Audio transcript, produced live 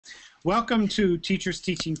Welcome to Teachers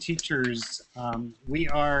Teaching Teachers. We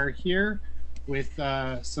are here with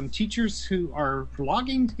some teachers who are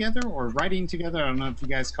blogging together or writing together. I don't know if you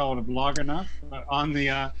guys call it a blog or not, but on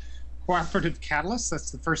the Cooperative Catalyst. That's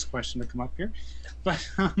the first question to come up here. But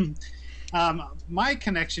my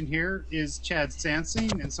connection here is Chad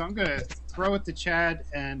Sansing, and so I'm going to throw it to Chad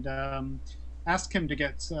and ask him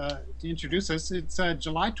to introduce us. It's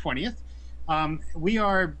July 20th. We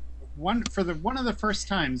are one of the first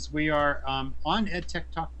times we are on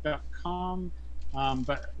edtechtalk.com,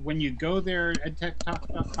 but when you go there,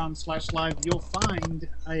 edtechtalk.com/live, you'll find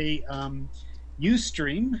a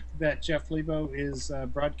Ustream that Jeff Lebo is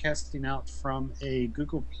broadcasting out from a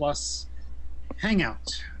Google Plus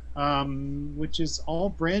Hangout, which is all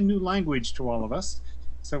brand new language to all of us.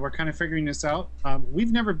 So we're kind of figuring this out.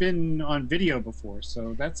 We've never been on video before,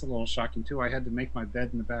 so that's a little shocking too. I had to make my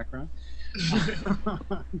bed in the background.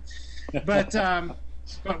 but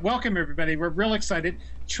welcome everybody. We're real excited.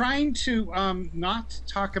 Trying to not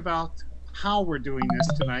talk about how we're doing this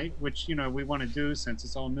tonight, which we want to do since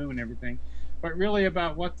it's all new and everything, but really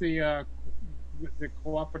about what the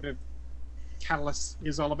Cooperative Catalyst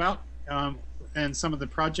is all about, and some of the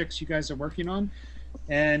projects you guys are working on,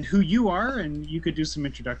 and who you are, and you could do some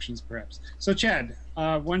introductions perhaps. So Chad,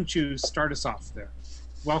 why don't you start us off there?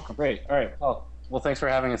 Welcome. Great. All right. Well, thanks for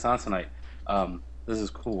having us on tonight. This is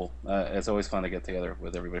cool. It's always fun to get together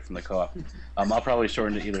with everybody from the co-op. I'll probably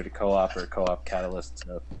shorten it either to co-op or co-op catalyst.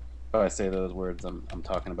 So if I say those words, I'm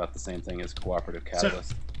talking about the same thing as cooperative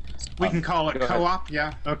catalyst. So we can call it co-op,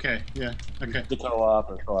 yeah? Okay, yeah, okay. The co-op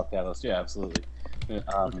or co-op catalyst, yeah, absolutely.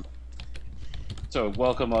 So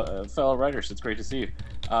welcome, fellow writers. It's great to see you.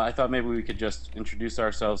 I thought maybe we could just introduce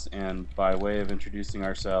ourselves, and by way of introducing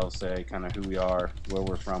ourselves, say kind of who we are, where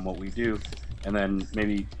we're from, what we do, and then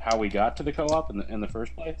maybe how we got to the co-op in the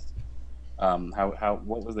first place.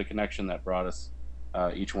 What was the connection that brought us,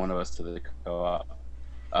 each one of us, to the co-op?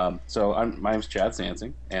 So my name's Chad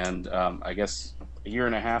Sansing, and I guess a year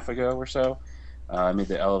and a half ago or so, I made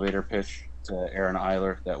the elevator pitch to Aaron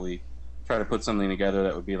Eiler that we try to put something together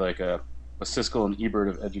that would be like a Siskel and Ebert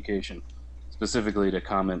of education, specifically to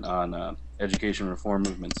comment on education reform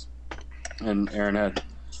movements. And Aaron had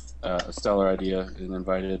a stellar idea and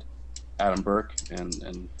invited Adam Burke,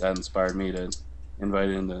 and that inspired me to invite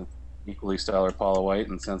in the equally stellar Paula White,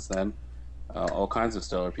 and since then all kinds of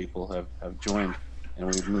stellar people have joined, and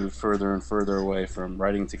we've moved further and further away from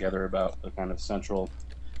writing together about the kind of central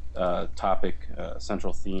topic,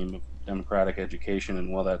 central theme of democratic education.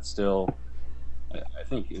 And while that's still, I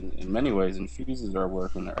think, in many ways infuses our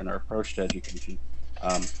work and our approach to education,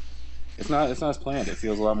 it's not as planned. It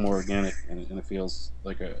feels a lot more organic, and it feels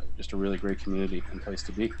like just a really great community and place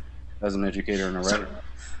to be as an educator and a writer.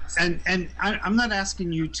 And I'm not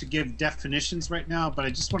asking you to give definitions right now, but I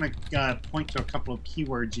just want to point to a couple of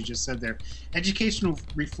keywords you just said there. Educational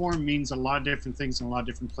reform means a lot of different things in a lot of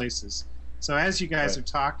different places. So as you guys are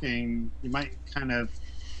talking, you might kind of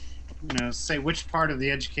say which part of the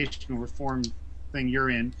educational reform thing you're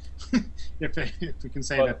in, if we can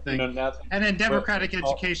say that thing. And then democratic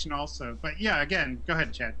education also. But yeah, again, go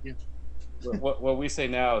ahead, Chad. Yeah. What we say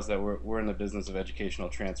now is that we're in the business of educational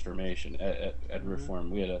transformation at Reform.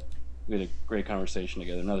 We had a great conversation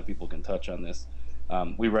together, and other people can touch on this.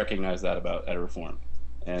 We recognize that about at Reform,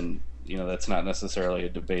 and that's not necessarily a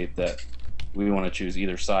debate that we want to choose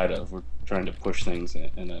either side of. We're trying to push things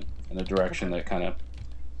in a direction that kind of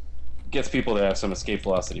gets people to have some escape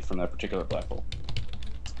velocity from that particular black hole.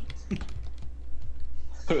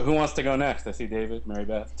 Who wants to go next? I see David, Mary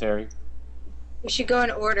Beth, Terry. We should go in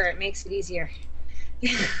order. It makes it easier.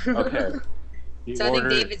 Okay. So I think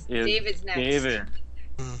David's next. David.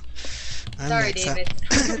 Sorry, David.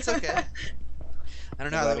 It's okay. I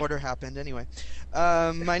don't know how that order happened. Anyway,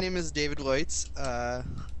 my name is David Loitz.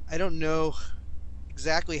 I don't know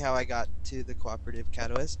exactly how I got to the Cooperative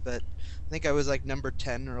Catalyst, but I think I was like number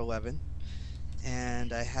 10 or 11,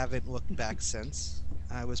 and I haven't looked back since.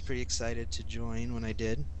 I was pretty excited to join when I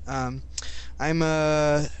did. I'm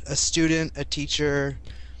a student, a teacher,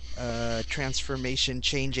 transformation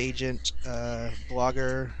change agent,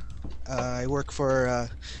 blogger. I work for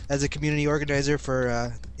as a community organizer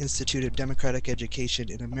for Institute of Democratic Education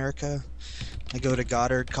in America. I go to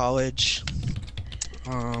Goddard College.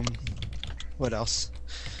 What else?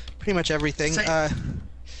 Pretty much everything.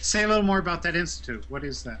 Say a little more about that institute. What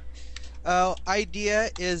is that? IDEA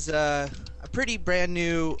is a pretty brand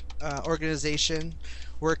new organization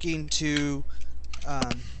working to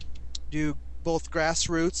do both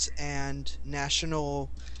grassroots and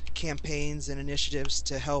national campaigns and initiatives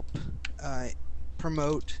to help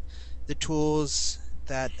promote the tools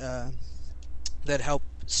that that help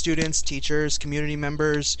students, teachers, community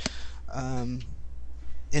members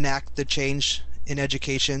enact the change in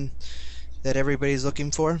education that everybody's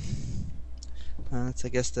looking for. That's, I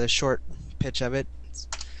guess, the short pitch of it.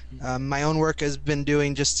 My own work has been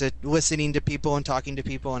doing just listening to people and talking to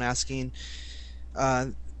people and asking,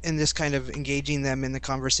 and just kind of engaging them in the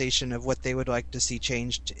conversation of what they would like to see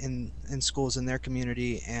changed in schools in their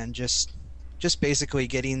community, and just basically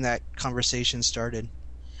getting that conversation started.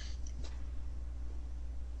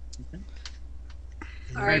 Okay.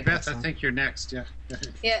 All right, Beth, I think you're next. Yeah. Go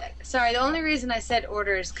ahead. Yeah, sorry. The only reason I said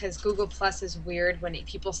order is because Google Plus is weird when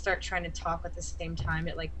people start trying to talk at the same time.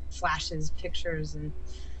 It like flashes pictures and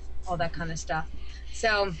all that kind of stuff.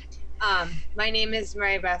 So, my name is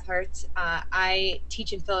Mary Beth Hertz. I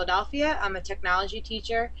teach in Philadelphia. I'm a technology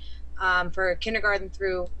teacher for kindergarten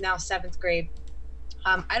through now 7th grade.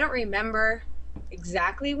 I don't remember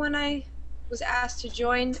exactly when I was asked to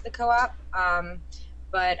join the co-op.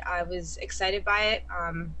 But I was excited by it.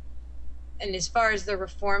 And as far as the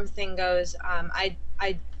reform thing goes, I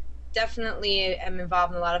definitely am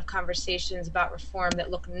involved in a lot of conversations about reform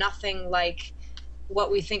that look nothing like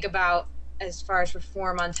what we think about as far as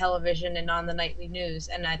reform on television and on the nightly news.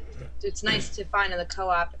 And it's nice to find in the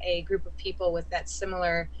co-op a group of people with that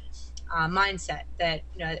similar mindset that,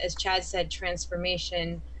 as Chad said,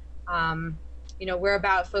 transformation. We're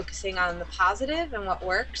about focusing on the positive and what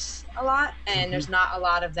works a lot, and there's not a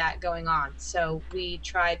lot of that going on. So we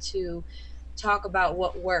try to talk about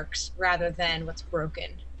what works rather than what's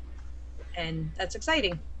broken, and that's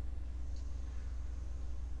exciting.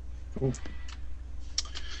 Cool.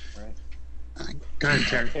 All right. Go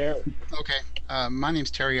ahead, Terry. Okay. My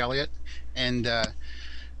name's Terry Elliott, and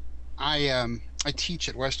I teach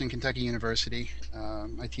at Western Kentucky University.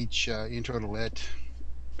 I teach Intro to Lit,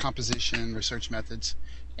 composition, research methods,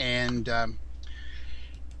 and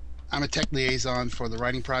I'm a tech liaison for the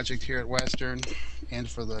writing project here at Western and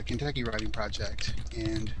for the Kentucky Writing Project.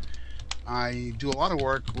 And I do a lot of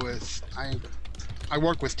work with I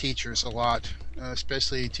work with teachers a lot,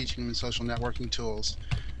 especially teaching them social networking tools.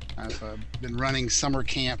 I've been running summer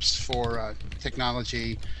camps for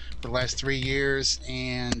technology for the last 3 years,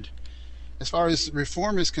 and as far as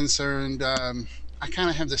reform is concerned, I kind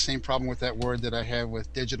of have the same problem with that word that I have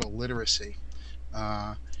with digital literacy.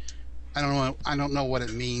 I don't know what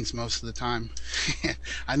it means most of the time.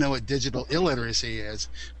 I know what digital illiteracy is,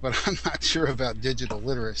 but I'm not sure about digital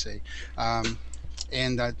literacy.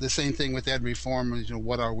 And the same thing with ed reform is,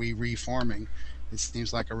 what are we reforming? It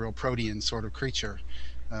seems like a real protean sort of creature.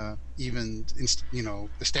 Even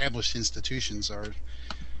established institutions are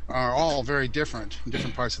all very different in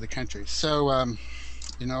different parts of the country. So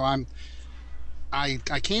I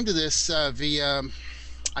came to this via,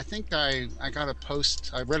 I think I got a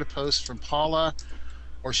post, I read a post from Paula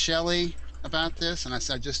or Shelley about this, and I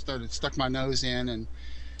just stuck my nose in, and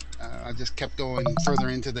I just kept going further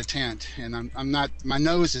into the tent. And I'm not, my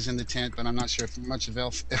nose is in the tent, but I'm not sure if much of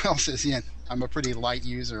else is in. I'm a pretty light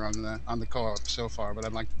user on the co-op so far, but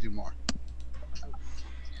I'd like to do more.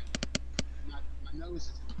 My nose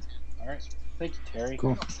is in the tent. All right. Thank you, Terry.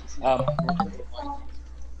 Cool. All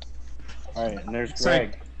right, and there's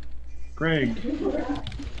Greg. Greg.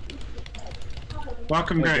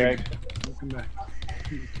 Welcome, Hey, Greg. Welcome back.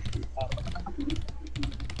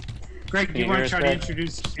 Greg, do you want to try to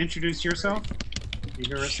introduce yourself? You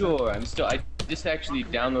hear us? Sure. I just actually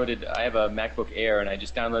downloaded. I have a MacBook Air, and I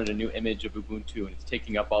just downloaded a new image of Ubuntu, and it's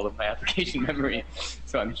taking up all of my application memory.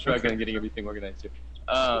 So I'm struggling getting everything organized here.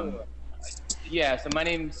 Yeah. So my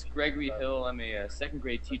name's Gregory Hill. I'm a second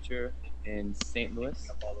grade teacher in St. Louis.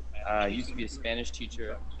 I used to be a Spanish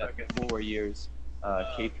teacher for 4 years,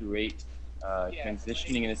 K through 8,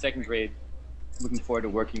 transitioning in the second grade. Looking forward to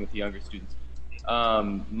working with the younger students.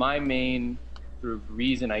 My main sort of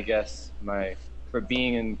reason, I guess, for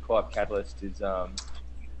being in Co-op Catalyst is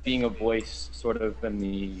being a voice sort of in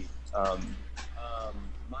the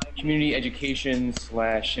community education /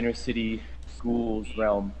 inner city schools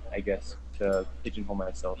realm, I guess, to pigeonhole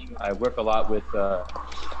myself. I work a lot with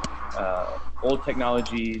old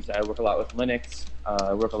technologies. I work a lot with Linux.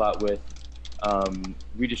 I work a lot with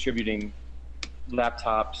redistributing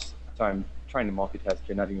laptops. Sorry, I'm trying to multitask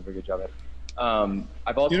here, not doing a very good job at it.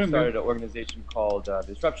 I've also started an organization called the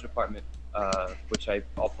Disruption Department, which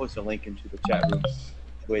I'll post a link into the chat room,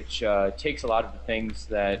 which takes a lot of the things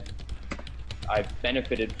that I've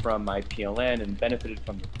benefited from my PLN and benefited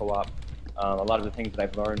from the co-op, a lot of the things that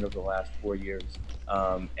I've learned over the last 4 years,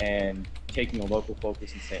 and taking a local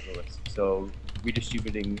focus in St. Louis. So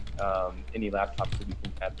redistributing any laptops that we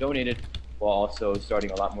can have donated, while also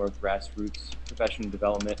starting a lot more grassroots professional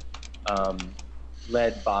development,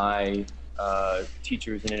 led by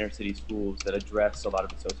teachers in inner city schools that address a lot of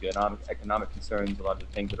the economic concerns, a lot of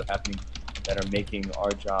the things that are happening that are making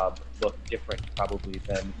our job look different probably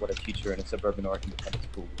than what a teacher in a suburban or independent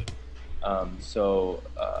school would. So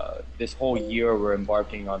this whole year we're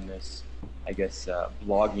embarking on this, I guess,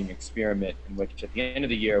 blogging experiment in which at the end of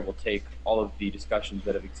the year we'll take all of the discussions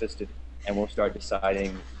that have existed and we'll start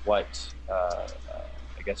deciding what, I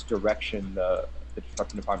guess, direction the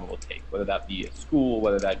construction department will take, whether that be a school,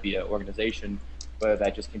 whether that be an organization, whether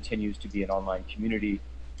that just continues to be an online community,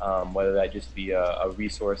 whether that just be a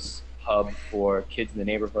resource hub for kids in the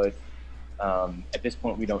neighborhood. At this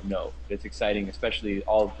point, we don't know. But it's exciting, especially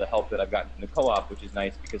all of the help that I've gotten from the co-op, which is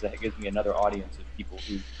nice because it gives me another audience of people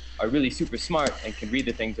who are really super smart and can read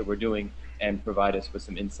the things that we're doing and provide us with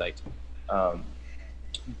some insight.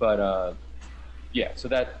 Yeah, so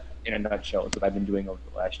that in a nutshell is what I've been doing over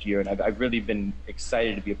the last year, and I've really been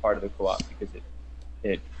excited to be a part of the co-op because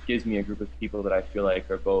it gives me a group of people that I feel like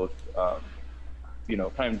are both you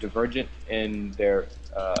know, kind of divergent in their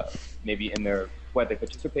maybe in their what they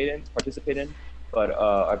participate in, but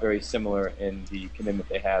are very similar in the commitment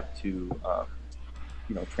they have to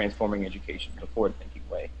you know, transforming education in a forward-thinking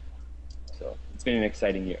way. So it's been an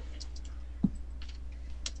exciting year.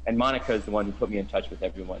 And Monica is the one who put me in touch with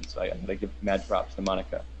everyone, so I'd like to give mad props to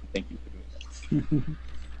Monica. Thank you for doing that.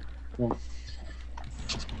 Cool.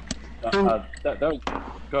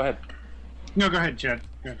 Go ahead. No, go ahead, Chad.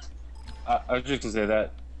 Go ahead. I was just going to say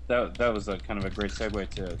that was a kind of a great segue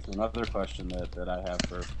to another question that I have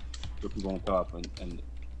for people in the co-op and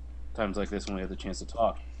times like this when we have the chance to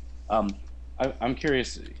talk. I'm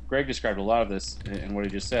curious, Greg described a lot of this in what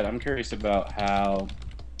he just said. I'm curious about how,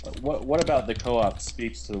 what about the co-op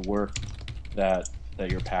speaks to the work that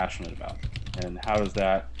you're passionate about, and how does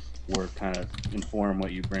that work kind of inform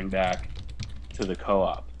what you bring back to the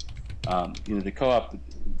co-op? You know, the co-op,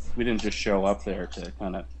 we didn't just show up there to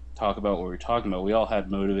kind of talk about what we were talking about. We all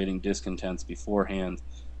had motivating discontents beforehand.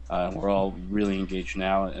 We're all really engaged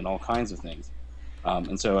now in all kinds of things.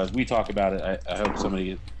 And so as we talk about it, I hope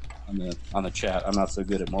somebody on the chat, I'm not so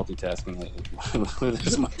good at multitasking with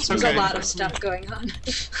this much. There's a lot of stuff going on.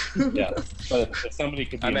 Yeah, but if somebody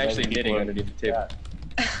could be I'm actually knitting underneath the table.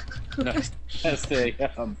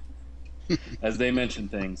 As they mention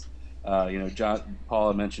things, you know,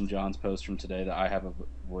 Paula mentioned John's post from today, that I have a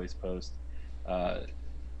voice post.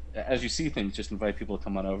 As you see things, just invite people to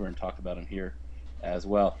come on over and talk about them here as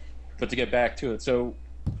well. But to get back to it, so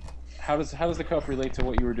how does the co-op relate to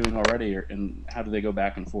what you were doing already, and how do they go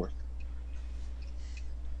back and forth?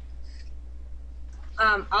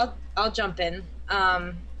 I'll jump in.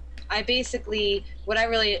 I basically, what I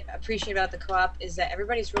really appreciate about the co-op is that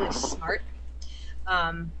everybody's really smart,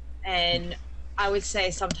 and I would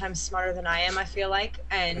say sometimes smarter than I am, I feel like,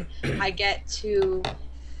 and I get to,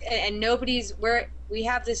 and we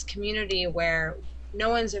have this community where no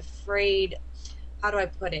one's afraid, how do I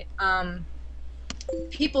put it?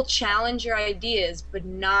 People challenge your ideas, but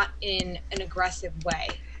not in an aggressive way,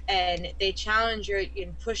 and they challenge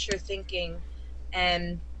and push your thinking.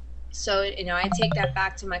 And so, you know, I take that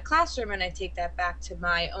back to my classroom, and I take that back to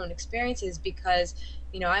my own experiences, because,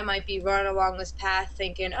 you know, I might be running along this path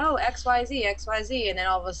thinking, oh, XYZ, XYZ, and then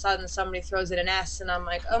all of a sudden somebody throws in an S, and I'm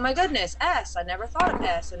like, oh my goodness, S, I never thought of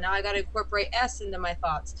S, and now I got to incorporate S into my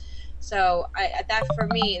thoughts. So that, for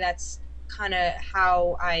me, that's kind of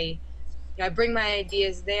how I bring my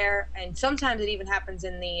ideas there, and sometimes it even happens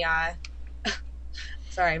in the,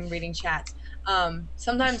 sorry, I'm reading chats.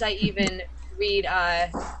 Sometimes I even read,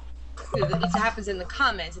 it happens in the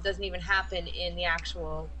comments. It doesn't even happen in the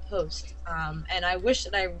actual post. And I wish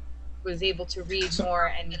that I was able to read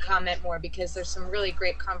more and comment more, because there's some really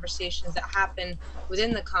great conversations that happen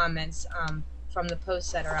within the comments from the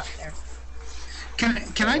posts that are up there.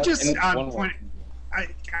 Can I just point?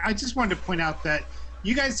 I just wanted to point out that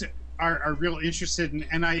you guys are real interested in,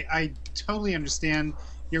 and I totally understand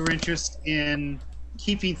your interest in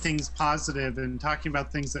keeping things positive and talking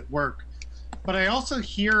about things that work. But I also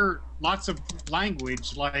hear lots of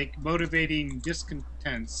language like motivating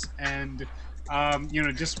discontents and you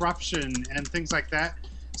know, disruption and things like that.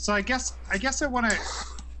 So I guess I want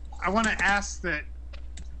to ask that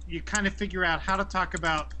you kind of figure out how to talk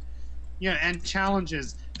about, you know, and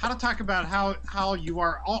challenges. How to talk about how you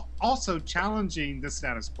are also challenging the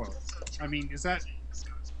status quo. I mean, is that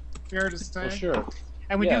fair to say? For sure.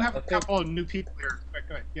 And we do have a couple of new people here. But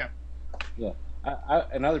go ahead. Yeah. Yeah.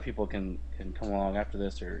 And other people can come along after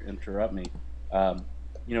this or interrupt me.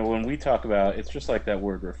 You know, when we talk about, it's just like that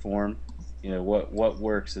word reform. You know, what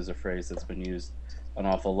works is a phrase that's been used an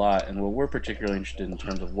awful lot, and what we're particularly interested in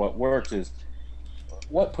terms of what works is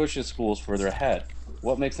what pushes schools further ahead.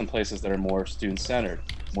 what makes them places that are more student-centered,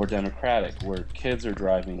 more democratic, where kids are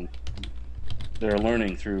driving their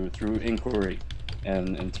learning through inquiry,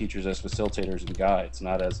 and teachers as facilitators and guides,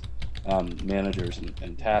 not as managers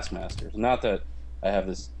and taskmasters. Not that I have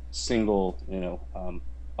this single, view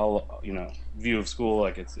of school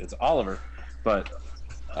like it's Oliver, but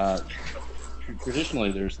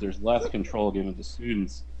traditionally there's less control given to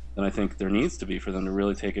students than I think there needs to be for them to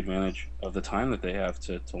really take advantage of the time that they have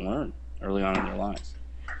to learn early on in their lives.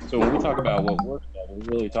 So when we talk about what works,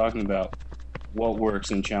 we're really talking about what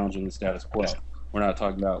works in challenging the status quo. We're not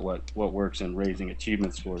talking about what works in raising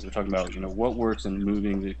achievement scores. We're talking about what works in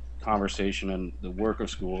moving the conversation and the work of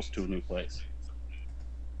schools to a new place.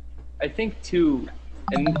 I think too,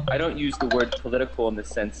 and I don't use the word political in the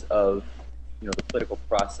sense of the political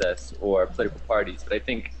process or political parties, but I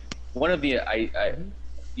think one of the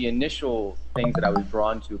the initial things that I was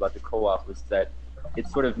drawn to about the co-op was that it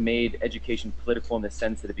sort of made education political in the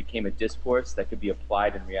sense that it became a discourse that could be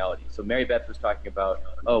applied in reality. So Mary Beth was talking about,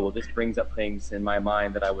 oh, well, this brings up things in my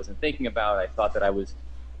mind that I wasn't thinking about. I thought that I was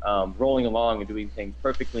rolling along and doing things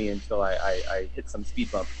perfectly until I hit some speed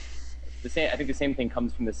bump. I think the same thing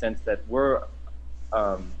comes from the sense that we're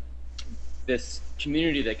this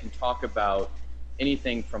community that can talk about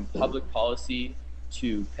anything from public policy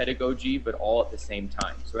to pedagogy, but all at the same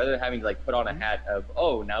time. So rather than having to put on a hat of,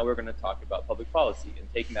 oh, now we're going to talk about public policy, and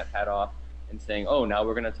taking that hat off and saying, oh, now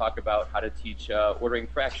we're going to talk about how to teach ordering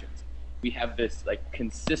fractions. We have this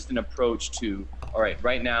consistent approach to, all right,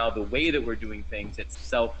 right now the way that we're doing things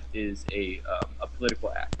itself is a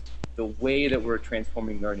political act. The way that we're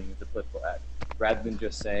transforming learning is a political act, rather than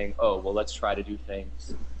just saying, oh, well, let's try to do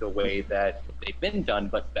things the way that they've been done,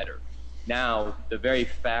 but better. Now, the very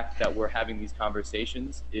fact that we're having these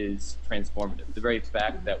conversations is transformative. The very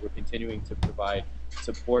fact that we're continuing to provide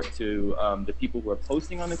support to the people who are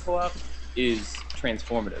posting on the co-op is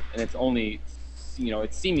transformative. And it's only,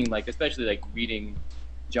 it's seeming like, especially reading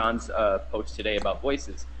John's post today about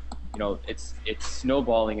voices, it's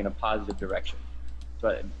snowballing in a positive direction.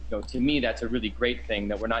 But to me, that's a really great thing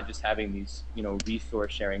that we're not just having these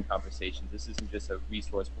resource sharing conversations. This isn't just a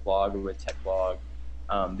resource blog or a tech blog.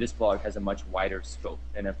 This blog has a much wider scope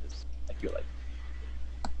and emphasis, I feel like.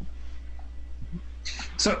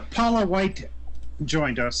 So Paula White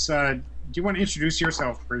joined us. Do you want to introduce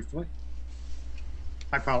yourself briefly?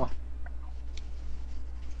 Hi, Paula.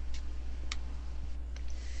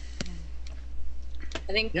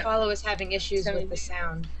 I think Paula was having issues with the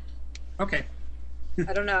sound. Okay.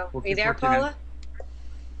 I don't know. We'll Are you there, keep working Paula?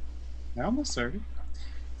 I almost started.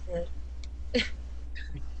 Yeah.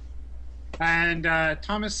 And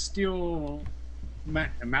Thomas Steele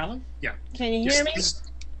Malley? Yeah. Can you hear me?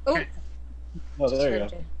 Oh, Oh, there you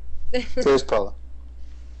go. There's Paula.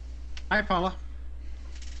 Hi, Paula.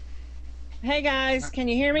 Hey guys, can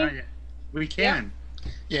you hear me? We can.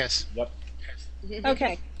 Yes. Yep.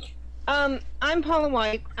 Okay. I'm Paula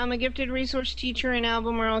White. I'm a gifted resource teacher in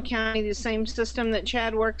Albemarle County, the same system that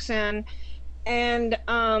Chad works in, and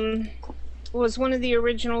was one of the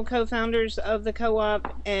original co-founders of the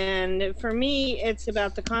co-op. And for me, it's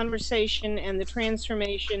about the conversation and the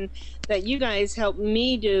transformation that you guys help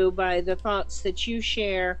me do by the thoughts that you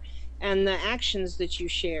share and the actions that you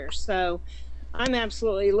share. So I'm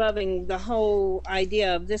absolutely loving the whole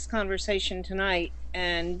idea of this conversation tonight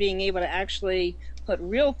and being able to actually put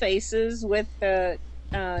real faces with the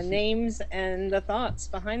names and the thoughts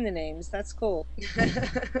behind the names. That's cool.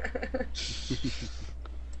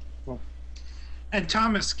 Cool. And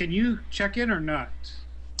Thomas, can you check in or not?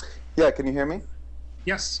 Yeah, can you hear me?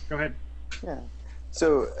 Yes, go ahead. Yeah.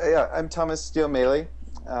 So, yeah, I'm Thomas Steele Maley,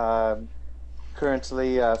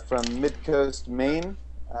 currently from Midcoast, Maine,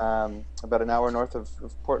 about an hour north of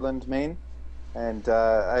Portland, Maine. And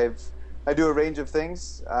I do a range of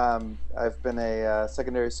things. I've been a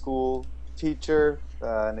secondary school teacher,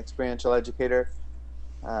 an experiential educator,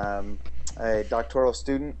 a doctoral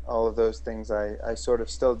student. All of those things I sort of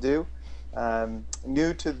still do.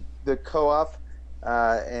 New to the co-op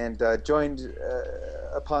and joined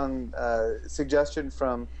upon suggestion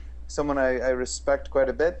from someone I respect quite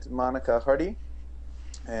a bit, Monica Hardy.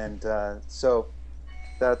 And so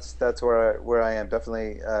that's where I am.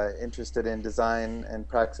 Definitely interested in design and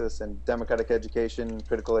praxis and democratic education,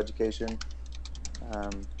 critical education,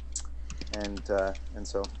 and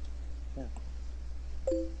so yeah.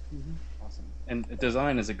 Awesome. And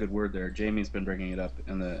design is a good word there. Jamie's been bringing it up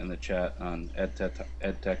in the chat on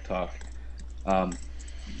EdTech Talk.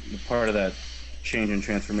 Part of that change and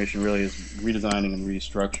transformation really is redesigning and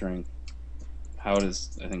restructuring how it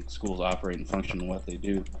is, I think, schools operate and function and what they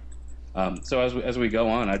do. So as we go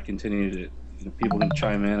on, I'd continue to, people can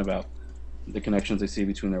chime in about the connections they see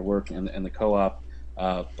between their work and the co-op.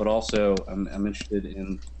 But also, I'm interested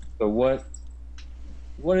in, so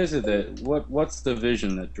what is it that what's the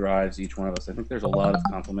vision that drives each one of us? I think there's a lot of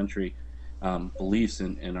complementary beliefs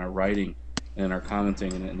in our writing and our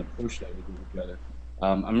commenting and the push that we do together.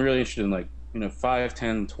 I'm really interested in, like, 5,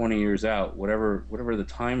 10, 20 years out, whatever the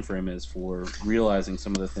time frame is for realizing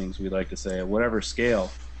some of the things we'd like to say at whatever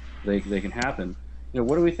scale they can happen.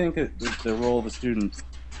 What do we think the role of the student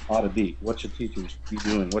ought to be? What should teachers be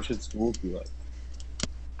doing? What should schools be like?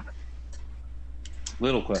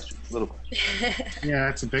 Little question. Yeah,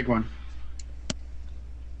 that's a big one.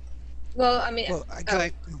 Well, I mean, Well,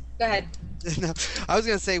 go ahead. No, I was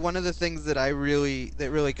gonna say one of the things that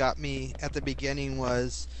really got me at the beginning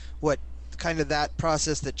was what kind of that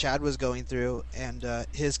process that Chad was going through, and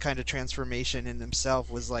his kind of transformation in himself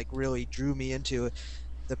was like really drew me into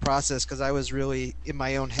the process, because I was really in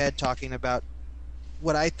my own head talking about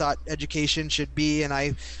what I thought education should be, and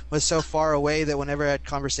I was so far away that whenever I had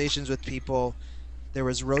conversations with people, there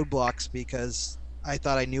was roadblocks because I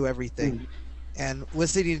thought I knew everything. And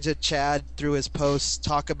listening to Chad through his posts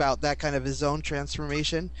talk about that kind of his own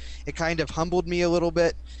transformation, it kind of humbled me a little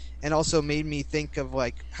bit, and also made me think of,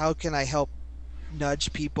 like, how can I help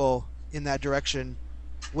nudge people in that direction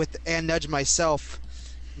and nudge myself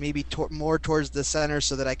maybe more towards the center,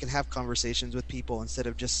 so that I can have conversations with people instead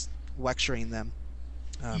of just lecturing them.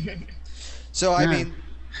 So I mean,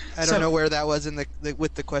 I don't know where that was in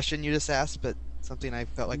with the question you just asked, but something I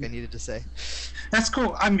felt like I needed to say. That's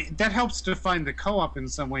cool. I mean, that helps define the co-op in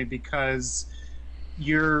some way, because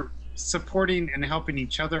you're supporting and helping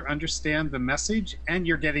each other understand the message, and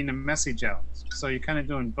you're getting the message out. So you're kind of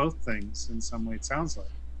doing both things in some way, it sounds like.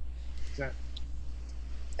 Is that...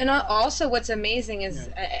 And also what's amazing is,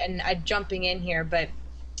 and I'm jumping in here, but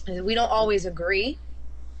we don't always agree.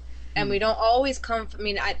 And we don't always come from,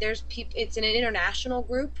 there's people, it's an international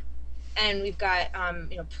group, and we've got,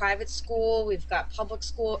 private school, we've got public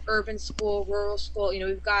school, urban school, rural school,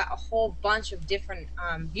 we've got a whole bunch of different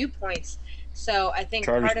viewpoints. So I think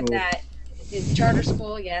part of that is charter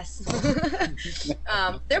school, yes.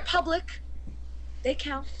 They're public, they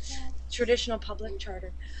count, traditional public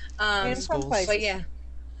charter. In some places. But yeah.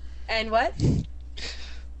 And what?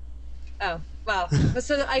 Oh. Well,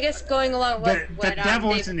 so I guess going along with what the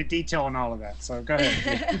devil is in the detail and all of that. So go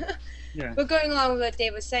ahead. Yeah. But going along with what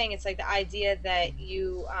Dave was saying, it's like the idea that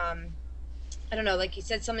you, I don't know, like he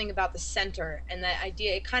said something about the center, and that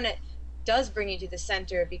idea, it kind of does bring you to the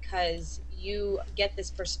center, because you get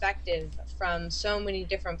this perspective from so many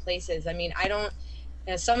different places. I mean,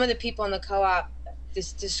 some of the people in the co-op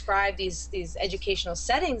describe these educational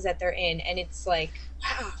settings that they're in, and it's like,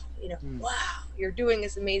 wow. Wow, you're doing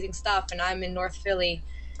this amazing stuff, and I'm in North Philly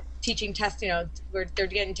teaching test, where they're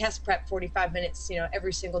getting test prep 45 minutes,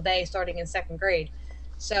 every single day starting in 2nd grade.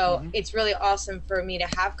 So it's really awesome for me to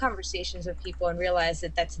have conversations with people and realize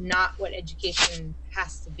that that's not what education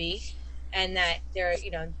has to be, and that there,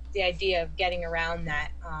 the idea of getting around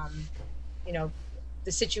that,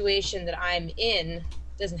 the situation that I'm in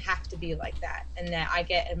doesn't have to be like that, and that I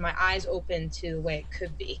get my eyes open to the way it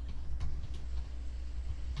could be.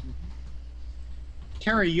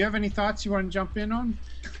 Carrie, you have any thoughts you want to jump in on?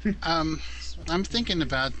 I'm thinking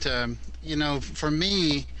about, for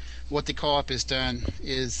me, what the co-op has done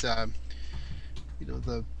is, the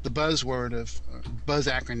buzzword of, buzz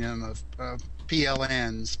acronym of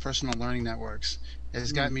PLNs, personal learning networks,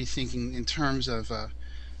 has got me thinking in terms of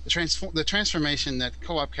the transformation that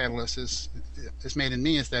Co-op Catalyst has made in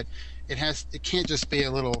me, is that it can't just be a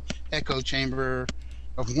little echo chamber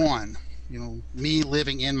of one. Me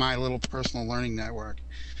living in my little personal learning network,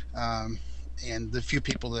 and the few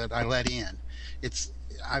people that I let in.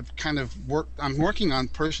 I'm working on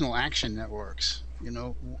personal action networks.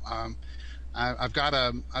 I've got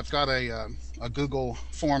a Google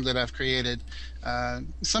form that I've created.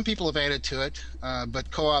 Some people have added to it, but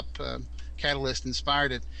Co-op Catalyst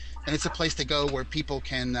inspired it, and it's a place to go where people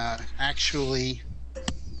can actually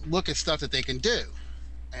look at stuff that they can do.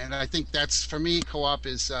 And I think that's, for me, Co-op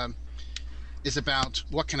is about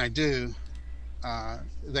what can I do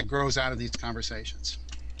that grows out of these conversations.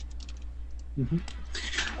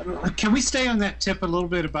 Can we stay on that tip a little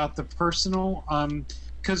bit about the personal?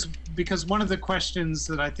 Because one of the questions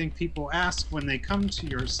that I think people ask when they come to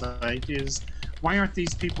your site is, why aren't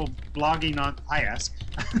these people blogging on? I ask,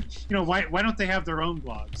 why don't they have their own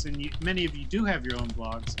blogs? And many of you do have your own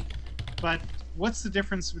blogs, but what's the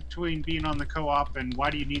difference between being on the co-op, and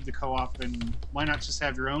why do you need the co-op, and why not just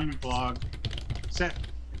have your own blog? Is that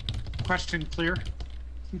question clear?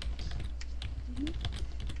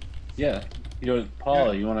 Yeah.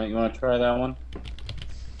 Paula, you wanna try that one?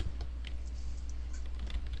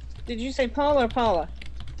 Did you say Paul or Paula?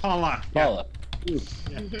 Paula. Paula.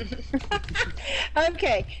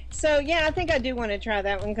 Okay, so yeah, I think I do want to try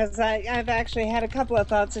that one because I've actually had a couple of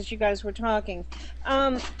thoughts as you guys were talking.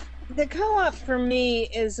 The co-op for me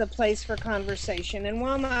is a place for conversation, and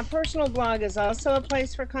while my personal blog is also a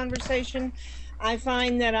place for conversation, I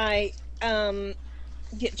find that I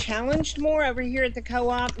get challenged more over here at the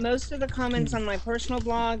co-op. Most of the comments on my personal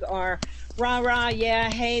blog are rah rah, yeah,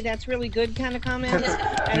 hey, that's really good kind of comments.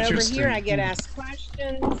 And over here I get asked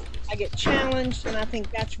questions, I get challenged, and I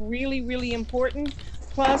think that's really, really important.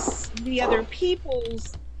 Plus the other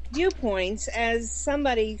people's viewpoints, as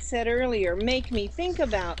somebody said earlier, make me think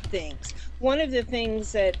about things. One of the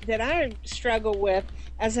things that I struggle with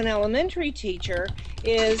as an elementary teacher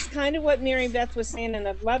is kind of what Mary Beth was saying, and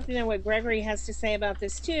I'd love to know what Gregory has to say about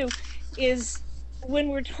this too, is when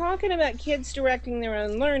we're talking about kids directing their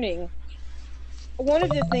own learning, one of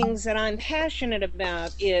the things that I'm passionate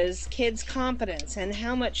about is kids' competence and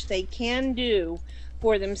how much they can do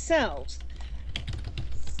for themselves.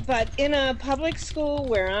 But in a public school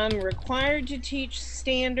where I'm required to teach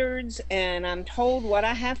standards and I'm told what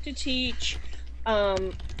I have to teach,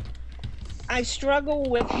 I struggle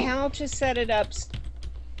with how to set it up.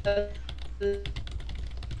 I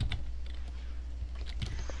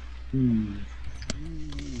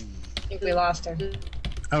think we lost her.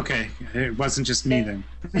 Okay, it wasn't just me then.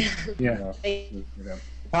 Yeah.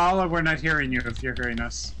 Paula, we're not hearing you if you're hearing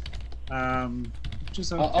us.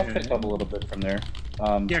 Just okay. I'll pick up a little bit from there.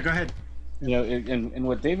 Yeah, go ahead. You know, and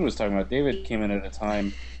what David was talking about, David came in at a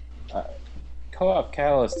time, Co-op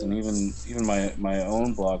Catalyst and even my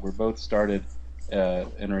own blog were both started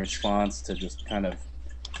in response to just kind of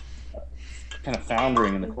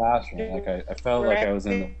foundering in the classroom. Like I felt like I was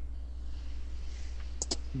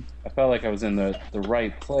in the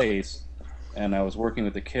right place, and I was working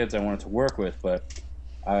with the kids I wanted to work with, but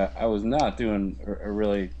I was not doing a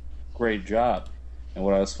really great job. And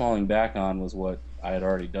what I was falling back on was what I had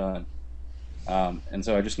already done. And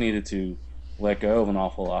so I just needed to let go of an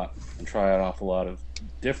awful lot and try an awful lot of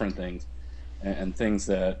different things and things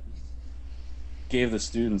that gave the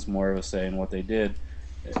students more of a say in what they did.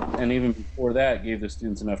 And even before that, gave the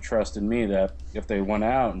students enough trust in me that if they went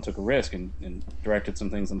out and took a risk and directed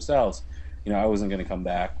some things themselves, you know, I wasn't going to come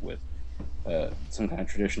back with some kind of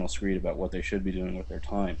traditional screed about what they should be doing with their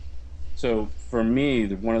time. So for me,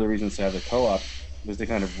 one of the reasons to have the co-op was to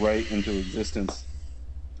kind of write into existence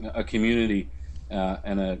a community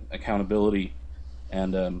and a accountability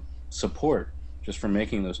and support just for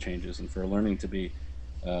making those changes and for learning to be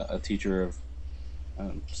a teacher of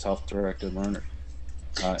self-directed learners.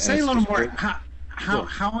 Say a little more.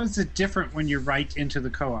 How is it different when you write into the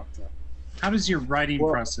co-op, though? How does your writing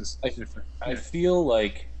process differ? I feel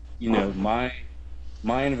like, you know, my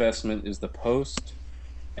investment is the post,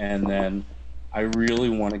 and then I really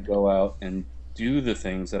want to go out and do the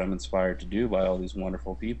things that I'm inspired to do by all these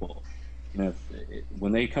wonderful people. You know,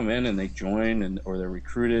 when they come in and they join or they're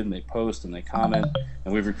recruited and they post and they comment,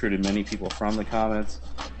 and we've recruited many people from the comments,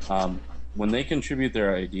 when they contribute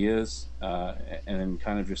their ideas and in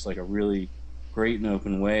kind of just like a really great and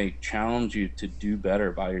open way, challenge you to do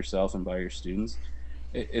better by yourself and by your students,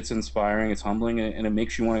 it's inspiring, it's humbling, and it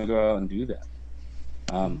makes you want to go out and do that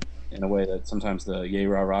in a way that sometimes the yay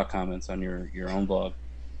rah rah comments on your own blog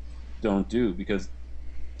don't do, because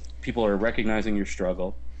people are recognizing your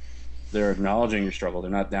struggle, they're acknowledging your struggle, they're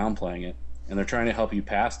not downplaying it, and they're trying to help you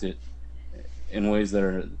past it in ways that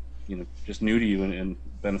are, you know, just new to you and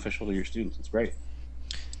beneficial to your students. It's great.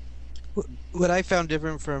 What I found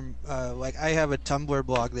different from like, I have a Tumblr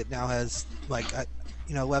blog that now has like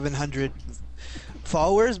 1,100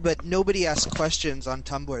 followers, but nobody asks questions on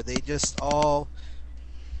Tumblr. They just all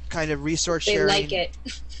kind of resource sharing. They like it.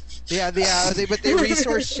 But they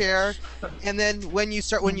resource share, and then when you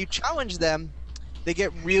challenge them, they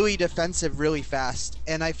get really defensive really fast.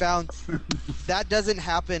 And I found that doesn't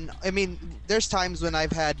happen. I mean, there's times when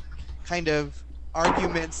I've had kind of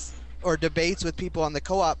arguments or debates with people on the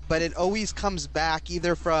co-op, but it always comes back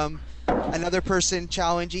either from another person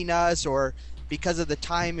challenging us or because of the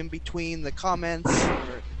time in between the comments.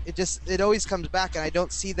 Or it always comes back, and I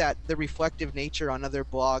don't see the reflective nature on other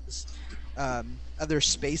blogs, other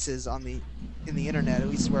spaces in the internet, at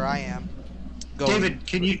least where I am. David,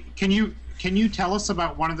 can you tell us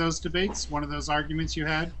about one of those debates, one of those arguments you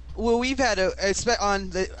had? Well, we've had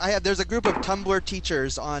there's a group of Tumblr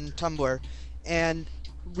teachers on Tumblr, and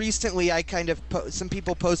recently I kind of some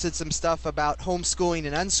people posted some stuff about homeschooling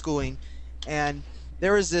and unschooling, and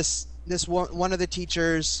there was this one of the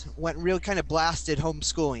teachers went real kind of blasted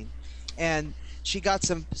homeschooling, and she got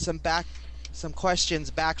some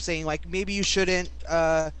questions back saying like, maybe you shouldn't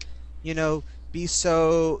you know, be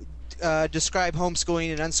so describe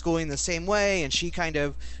homeschooling and unschooling the same way, and she kind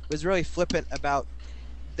of was really flippant about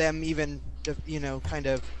them even, you know, kind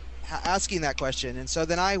of asking that question. And so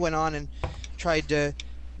then I went on and tried to,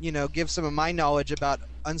 you know, give some of my knowledge about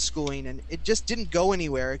unschooling, and it just didn't go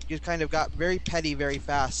anywhere. It just kind of got very petty very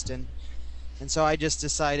fast, and so I just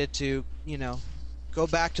decided to, you know, go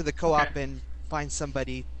back to the co-op and find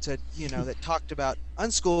somebody to, you know, that talked about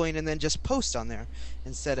unschooling, and then just post on there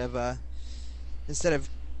instead of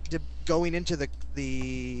going into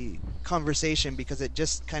the conversation, because it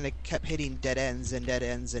just kind of kept hitting dead ends and dead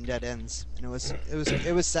ends and dead ends, and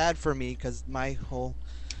it was sad for me, because my whole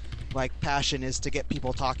like passion is to get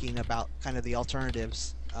people talking about kind of the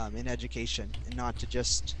alternatives in education, and not to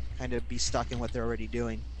just kind of be stuck in what they're already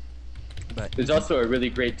doing. But there's also a really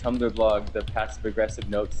great Tumblr blog, the passive aggressive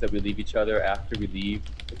notes that we leave each other after we leave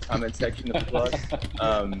the comment section of the blog.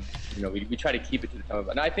 You know, we try to keep it to the Tumblr.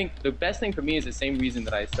 And I think the best thing for me is the same reason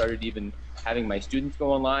that I started even having my students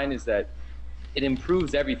go online, is that it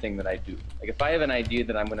improves everything that I do. Like if I have an idea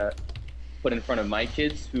that I'm going to put in front of my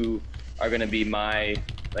kids, who are going to be my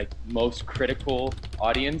like most critical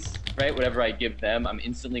audience, right? Whatever I give them, I'm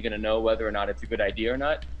instantly going to know whether or not it's a good idea or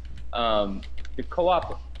not. The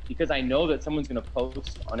co-op, because I know that someone's going to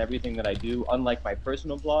post on everything that I do, unlike my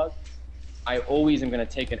personal blog, I always am going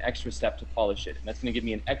to take an extra step to polish it. And that's going to give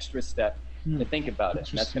me an extra step to think about it.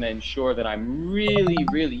 And that's going to ensure that I'm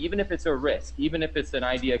really, even if it's a risk, even if it's an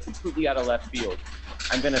idea completely out of left field,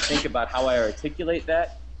 I'm going to think about how I articulate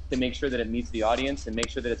that to make sure that it meets the audience and make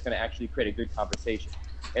sure that it's going to actually create a good conversation.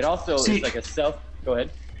 It also is like a go ahead.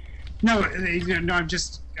 No, I'm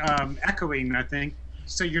just echoing, I think.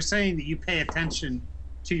 So you're saying that you pay attention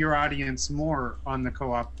to your audience more on the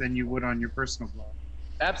co-op than you would on your personal blog?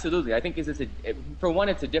 Absolutely. I think for one,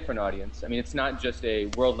 it's a different audience. I mean, it's not just a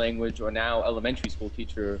world language or now elementary school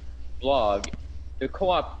teacher blog. The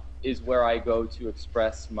co-op is where I go to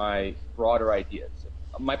express my broader ideas.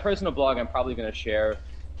 My personal blog, I'm probably going to share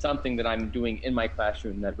something that I'm doing in my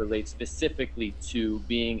classroom that relates specifically to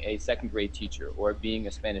being a second grade teacher or being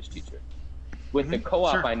a Spanish teacher. With the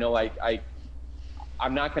co-op, sure. I know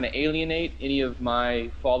I'm not going to alienate any of my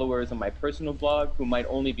followers on my personal blog who might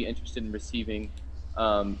only be interested in receiving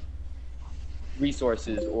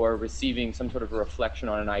resources or receiving some sort of a reflection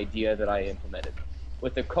on an idea that I implemented.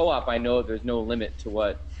 With the co-op, I know there's no limit to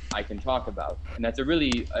what I can talk about. And that's a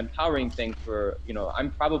really empowering thing for, you know,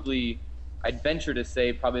 I'd venture to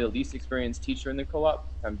say probably the least experienced teacher in the co-op.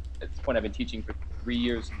 At this point, I've been teaching for 3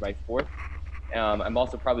 years, my fourth. I'm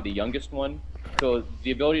also probably the youngest one. So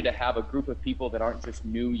the ability to have a group of people that aren't just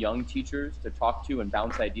new young teachers to talk to and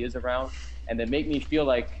bounce ideas around, and then make me feel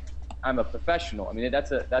like I'm a professional. I mean,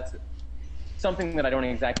 that's something that I don't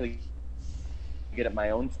exactly get at my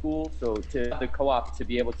own school. So to have the co-op to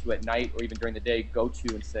be able to at night or even during the day go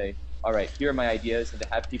to and say, all right, here are my ideas, and to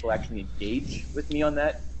have people actually engage with me on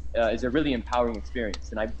that is a really empowering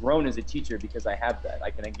experience. And I've grown as a teacher because I have that.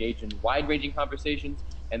 I can engage in wide-ranging conversations,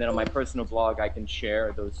 and then on my personal blog, I can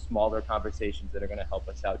share those smaller conversations that are going to help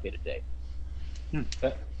us out day to day.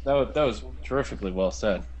 That was terrifically well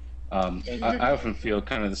said. I often feel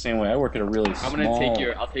kind of the same way. I work at a really small...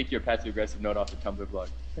 I'll take your passive-aggressive note off the Tumblr blog.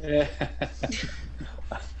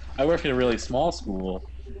 I work at a really small school,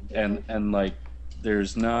 and like,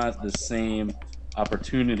 there's not the same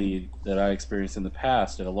opportunity that I experienced in the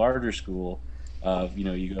past at a larger school of, you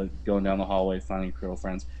know, you going down the hallway, finding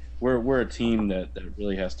girlfriends. We're a team that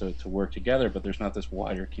really has to work together, but there's not this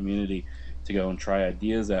wider community to go and try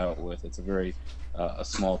ideas out with. It's a very a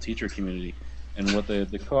small teacher community. And what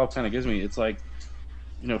the co-op kind of gives me, it's like,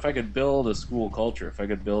 you know, if I could build a school culture, if I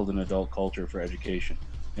could build an adult culture for education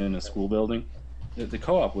in a school building, the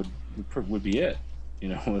co-op would be it. You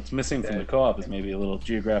know, what's missing from the co-op is maybe a little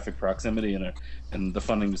geographic proximity and the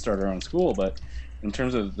funding to start our own school. But in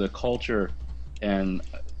terms of the culture and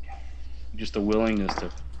just the willingness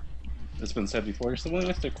to, it's been said before, just the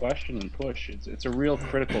willingness to question and push. It's a real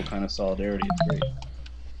critical kind of solidarity. It's great.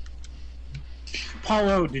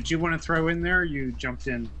 Paulo, did you want to throw in there? You jumped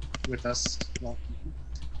in with us.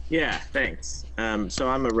 Yeah, thanks. So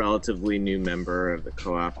I'm a relatively new member of the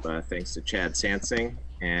co-op, thanks to Chad Sansing.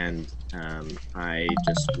 And I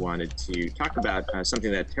just wanted to talk about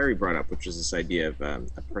something that Terry brought up, which is this idea of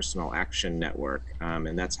a personal action network.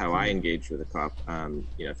 And that's how I engaged with the co-op,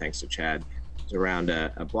 you know, thanks to Chad. It's around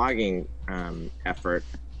a blogging effort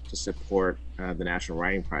to support the National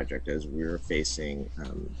Writing Project as we were facing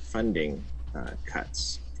funding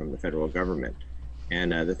cuts from the federal government.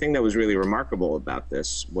 And the thing that was really remarkable about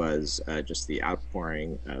this was just the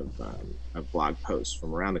outpouring of blog posts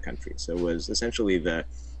from around the country. So it was essentially the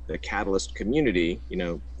the Catalyst community,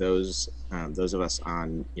 those of us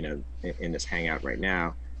on, in this hangout right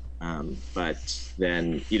now, but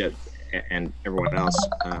then, and everyone else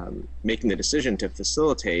making the decision to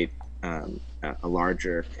facilitate a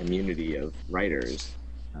larger community of writers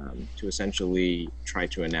to essentially try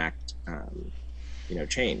to enact,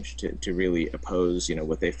 change, to really oppose,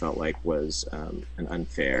 what they felt like was an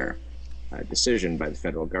unfair decision by the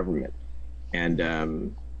federal government. And,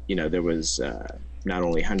 there was not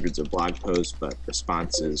only hundreds of blog posts, but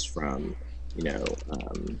responses from,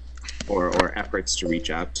 or efforts to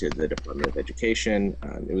reach out to the Department of Education.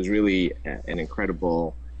 It was really an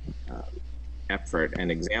incredible effort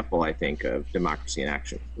and example, I think, of democracy in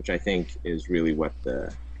action, which I think is really what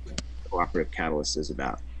the Cooperative Catalyst is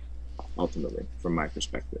about, ultimately, from my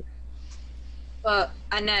perspective. Well,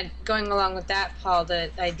 and then going along with that, Paul,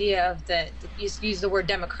 the idea of you use the word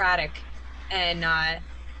democratic, and I'm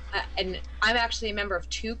actually a member of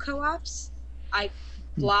 2 co-ops. I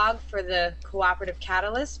blog for the Cooperative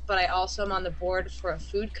Catalyst, but I also am on the board for a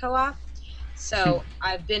food co-op. So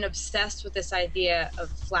I've been obsessed with this idea of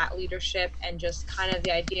flat leadership and just kind of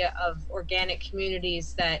the idea of organic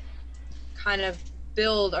communities that kind of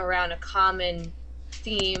build around a common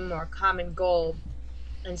theme or common goal.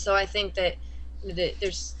 And so I think that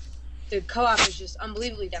the co-op is just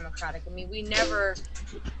unbelievably democratic. I mean,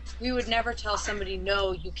 we would never tell somebody,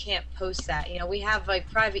 no, you can't post that. We have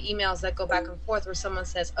like private emails that go back and forth where someone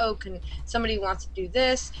says, oh, somebody wants to do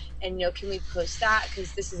this, and can we post that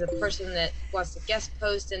because this is a person that wants to guest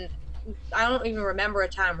post. And I don't even remember a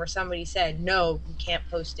time where somebody said, no, you can't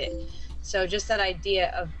post it. So just that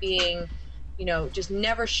idea of being, just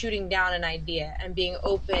never shooting down an idea and being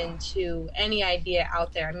open to any idea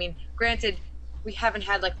out there. I mean, granted, we haven't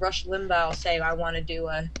had like Rush Limbaugh say, I want to do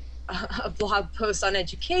a blog post on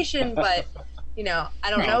education, but I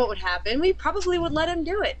don't know what would happen. We probably would let him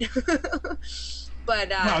do it. But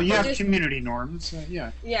well, you have community norms,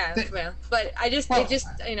 yeah. Yeah, but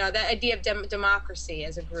that idea of democracy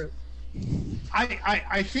as a group.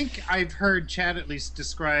 I think I've heard Chad at least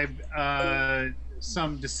describe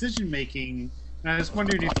some decision making, and I was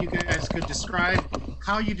wondering if you guys could describe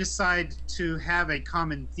how you decide to have a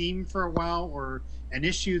common theme for a while, or an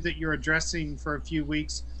issue that you're addressing for a few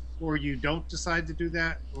weeks, or you don't decide to do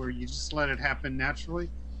that, or you just let it happen naturally.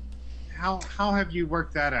 How have you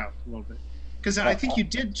worked that out a little bit? Because I think you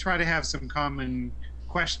did try to have some common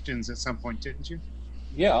questions at some point, didn't you?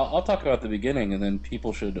 Yeah, I'll talk about the beginning, and then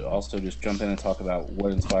people should also just jump in and talk about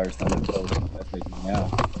what inspires them to build as they do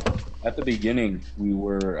now. At the beginning, we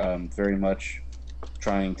were very much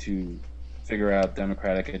trying to figure out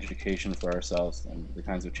democratic education for ourselves and the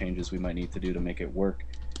kinds of changes we might need to do to make it work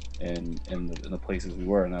in the places we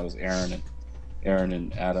were, and that was Aaron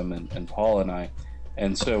and Adam and Paul and I.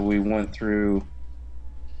 And so we went through.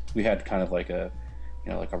 We had kind of like a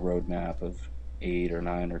roadmap of 8 or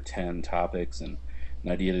 9 or 10 topics and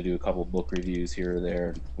an idea to do a couple book reviews here or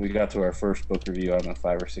there. We got to our first book review, I don't know,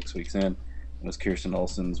 5 or 6 weeks in. It was Kirsten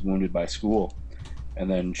Olsen's Wounded by School, and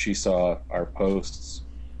then she saw our posts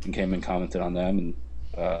and came and commented on them,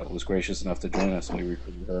 and was gracious enough to join us, and we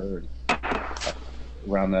recruited her. And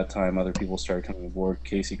around that time, other people started coming aboard.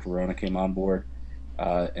 Casey Corona came on board,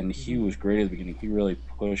 and he was great at the beginning. He really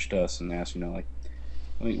pushed us and asked,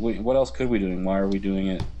 what else could we do, and why are we doing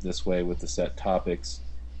it this way with the set topics?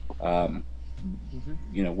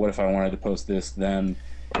 What if I wanted to post this then,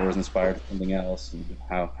 or was inspired by something else, and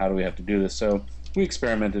how do we have to do this? So we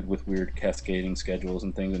experimented with weird cascading schedules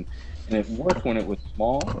and things, and it worked when it was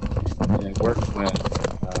small, and it worked when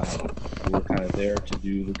we were kind of there to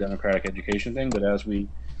do the democratic education thing. But as we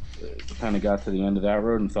kind of got to the end of that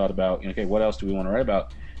road and thought about, okay, what else do we want to write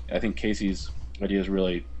about? I think Casey's ideas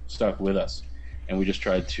really stuck with us, and we just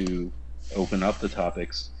tried to open up the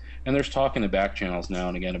topics. And there's talk in the back channels now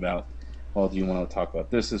and again about, well, do you want to talk about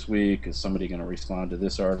this week? Is somebody going to respond to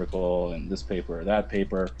this article and this paper or that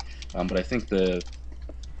paper? But I think the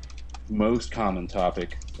most common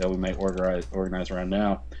topic that we might organize around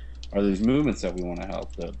now are these movements that we want to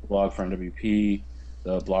help. The blog for NWP,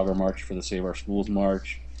 the Blogger March for the Save Our Schools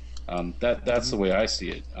March. That's the way I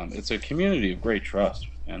see it. It's a community of great trust,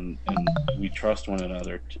 and we trust one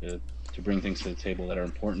another to bring things to the table that are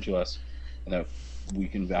important to us and that we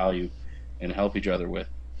can value and help each other with.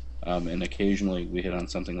 And occasionally we hit on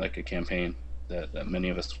something like a campaign that many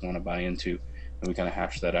of us want to buy into, and we kind of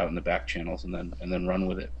hash that out in the back channels and then run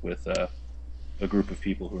with it with a group of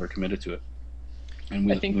people who are committed to it. And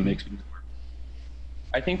we make some work.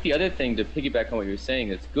 I think the other thing, to piggyback on what you're saying,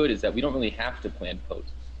 that's good, is that we don't really have to plan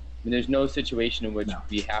posts. I mean, there's no situation in which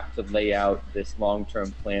we have to lay out this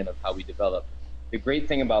long-term plan of how we develop. The great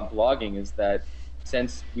thing about blogging is that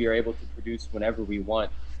since we are able to produce whenever we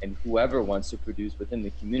want and whoever wants to produce within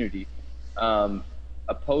the community,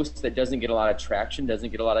 a post that doesn't get a lot of traction doesn't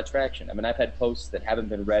get a lot of traction. I mean, I've had posts that haven't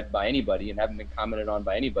been read by anybody and haven't been commented on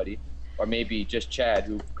by anybody, or maybe just Chad,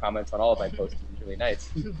 who comments on all of my posts. He's really nice.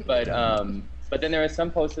 But then there are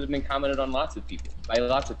some posts that have been commented on by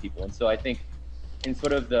lots of people. And so I think in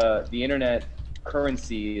sort of the internet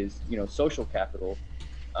currency is, you know, social capital.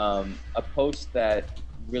 A post that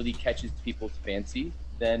really catches people's fancy,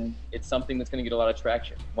 then it's something that's going to get a lot of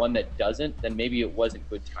traction. One that doesn't, then maybe it wasn't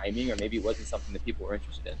good timing, or maybe it wasn't something that people were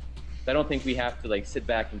interested in. So I don't think we have to like sit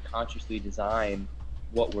back and consciously design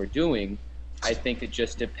what we're doing. I think it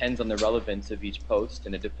just depends on the relevance of each post,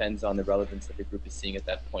 and it depends on the relevance that the group is seeing at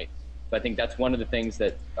that point. So I think that's one of the things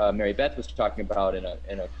that Mary Beth was talking about in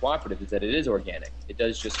a cooperative, is that it is organic. It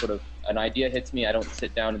does just sort of, an idea hits me, I don't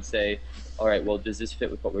sit down and say, all right, well, does this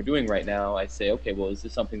fit with what we're doing right now? I say, okay, well, is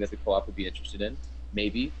this something that the co-op would be interested in?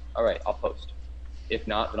 Maybe. All right, I'll post. If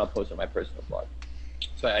not, then I'll post on my personal blog.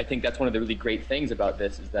 So I think that's one of the really great things about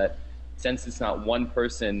this, is that since it's not one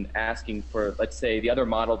person asking for, let's say the other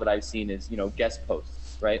model that I've seen is, you know, guest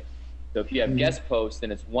posts, right? So if you have guest posts,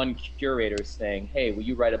 then it's one curator saying, hey, will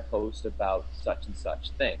you write a post about such and such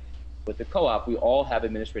thing? With the co-op, we all have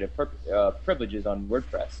administrative privileges on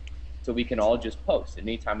WordPress. So we can all just post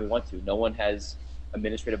anytime we want to. No one has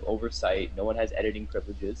administrative oversight. No one has editing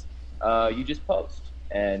privileges. You just post.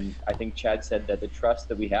 And I think Chad said that the trust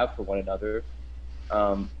that we have for one another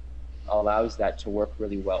allows that to work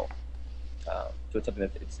really well. So it's something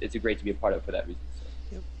that it's great to be a part of for that reason.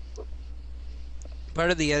 So. Yep. Part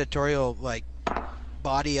of the editorial like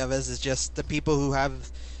body of us is just the people who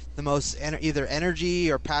have the most either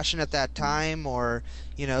energy or passion at that time, or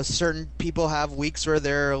you know, certain people have weeks where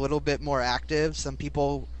they're a little bit more active. Some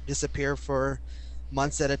people disappear for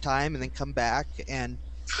months at a time and then come back. And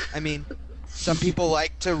I mean, some people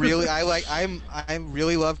like to really I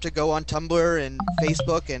really love to go on Tumblr and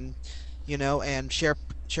Facebook and, you know, and share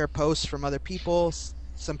posts from other people.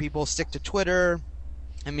 Some people stick to Twitter.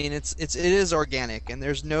 I mean, it is organic, and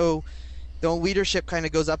there's the leadership kind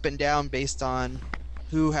of goes up and down based on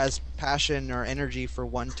who has passion or energy for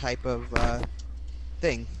one type of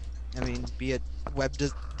thing. I mean, be it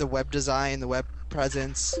the web design, the web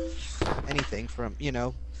presence, anything from, you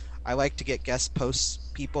know, I like to get guest posts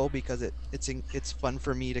people because it's fun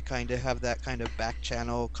for me to kind of have that kind of back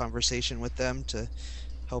channel conversation with them to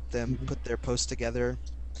help them put their posts together,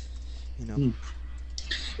 you know.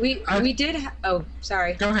 We did oh,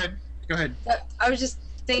 sorry. Go ahead. I was just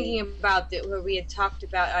thinking about where we had talked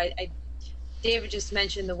about, David just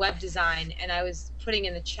mentioned the web design, and I was putting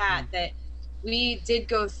in the chat that we did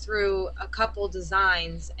go through a couple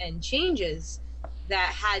designs and changes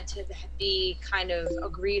that had to be kind of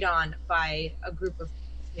agreed on by a group of,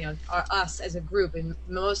 you know, us as a group, and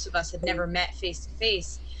most of us had never met face to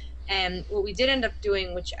face. And what we did end up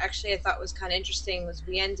doing, which actually I thought was kind of interesting, was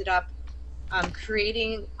we ended up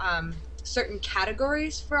creating certain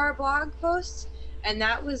categories for our blog posts. And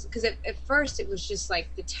that was because at first it was just like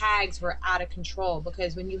the tags were out of control,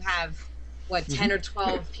 because when you have, what, 10 or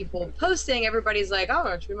 12 people posting, everybody's like, oh,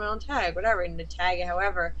 I'll do my own tag, whatever, and to tag it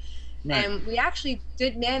however. Right. And we actually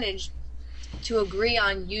did manage to agree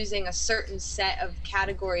on using a certain set of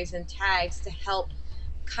categories and tags to help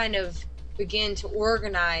kind of begin to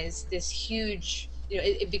organize this huge, you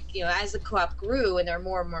know, as the co-op grew and there were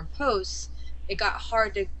more and more posts, it got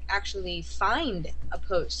hard to actually find a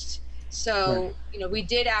post. So, right. You know, we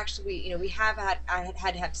did actually, you know, we have I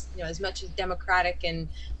had to have, you know, as much as democratic and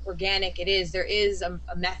organic it is, there is a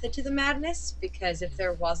method to the madness, because if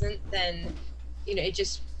there wasn't, then, you know, it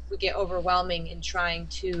just would get overwhelming in trying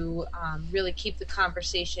to really keep the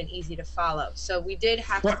conversation easy to follow. So we did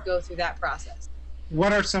have to go through that process.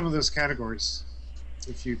 What are some of those categories,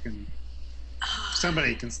 if you can,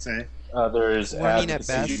 somebody can say? There's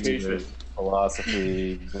advocacy,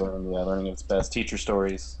 philosophy, learning at its best, teacher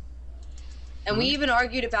stories. And we even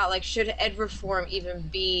argued about, like, should ed reform even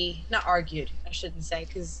be, not argued, I shouldn't say,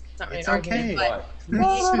 because it's not really an argument, but,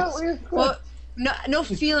 well, no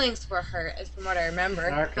feelings were hurt, as from what I remember,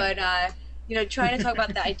 okay. But, you know, trying to talk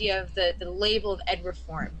about the idea of the label of ed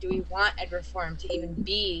reform. Do we want ed reform to even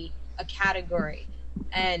be a category?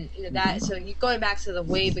 And, you know, that, so you going back to the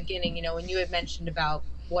way beginning, you know, when you had mentioned about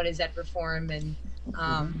what is ed reform, and,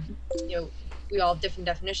 you know, we all have different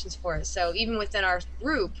definitions for it. So even within our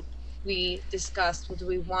group, we discussed, well, do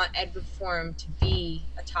we want ed reform to be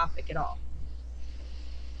a topic at all?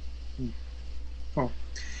 Cool.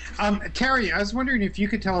 Terry, I was wondering if you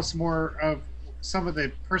could tell us more of some of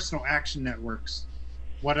the personal action networks.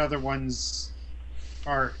 What other ones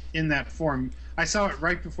are in that form? I saw it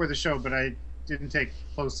right before the show, but I didn't take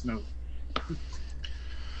close note?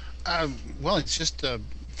 Well, it's just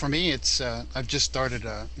for me. It's I've just started.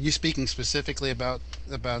 You speaking specifically about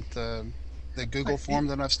the Google form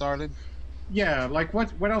that I've started? Yeah, like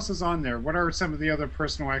what else is on there? What are some of the other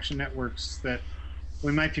personal action networks that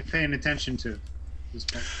we might be paying attention to at this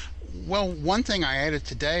point? Well, one thing I added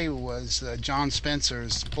today was John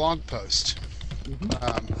Spencer's blog post,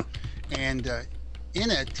 and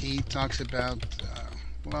in it he talks about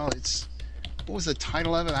well, it's what was the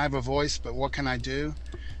title of it? I have a voice, but what can I do?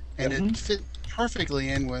 And it fit perfectly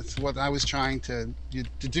in with what I was trying to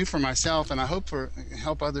do for myself, and I hope for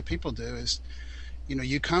help other people do. Is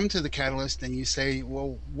you come to the Catalyst and you say,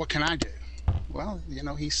 well, what can I do? Well,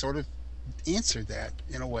 he sort of answered that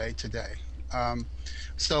in a way today.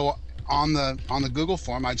 So on the Google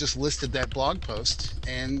form, I just listed that blog post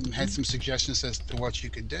and had some suggestions as to what you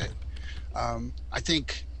could do. I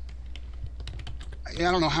think I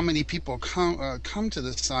don't know how many people come to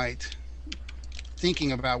the site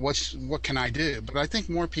thinking about what can I do, but I think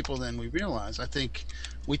more people than we realize. I think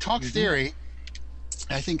we talk theory.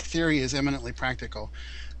 I think theory is eminently practical,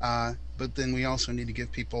 but then we also need to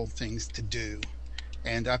give people things to do.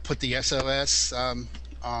 And I put the SOS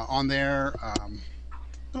on there.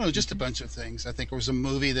 Just a bunch of things. I think there was a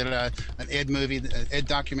movie an ed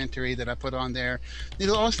documentary that I put on there.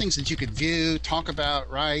 All those things that you could view, talk about,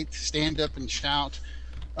 write, stand up and shout.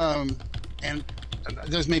 And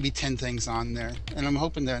there's maybe 10 things on there. And I'm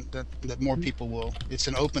hoping that more people will. It's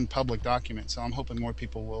an open public document, so I'm hoping more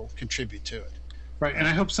people will contribute to it. Right, and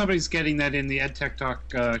I hope somebody's getting that in the EdTech Talk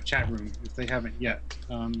chat room if they haven't yet.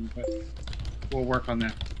 But we'll work on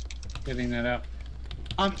that, getting that out.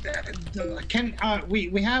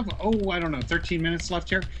 We have I don't know, 13 minutes left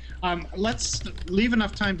here. Let's leave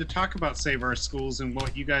enough time to talk about Save Our Schools and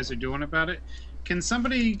what you guys are doing about it. Can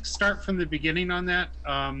somebody start from the beginning on that?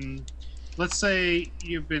 Let's say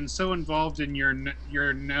you've been so involved in your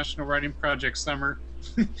National Writing Project summer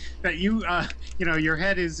that your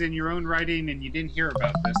head is in your own writing and you didn't hear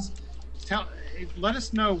about this. Let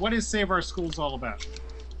us know, what is Save Our Schools all about?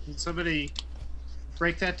 Can somebody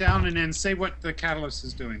break that down and then say what the Catalyst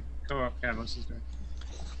is doing, Co-op Catalyst is doing?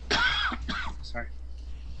 Sorry.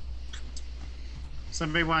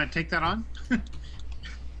 Somebody want to take that on?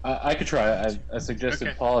 I could try. I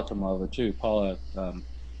suggested Paula tomorrow too. Paula,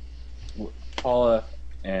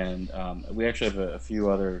 and we actually have a few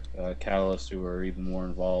other Catalysts who are even more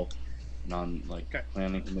involved on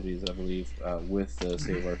planning committees, I believe, with the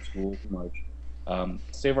Save Our Schools March.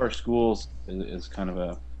 Save Our Schools is kind of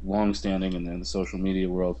a long-standing in the social media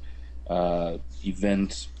world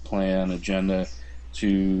event plan agenda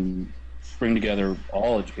to bring together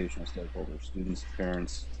all educational stakeholders, students,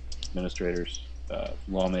 parents, administrators,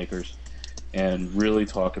 lawmakers, and really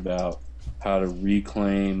talk about how to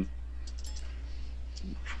reclaim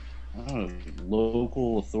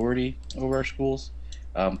local authority over our schools,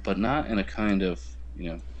 but not in a kind of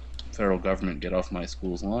federal government get off my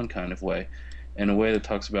school's lawn kind of way, in a way that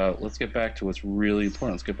talks about, let's get back to what's really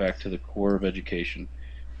important. Let's get back to the core of education.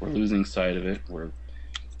 We're losing sight of it. We're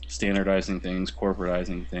standardizing things,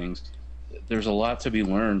 corporatizing things. There's a lot to be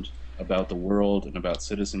learned about the world and about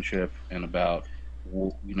citizenship and about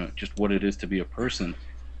just what it is to be a person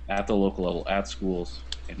at the local level, at schools,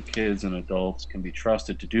 and kids and adults can be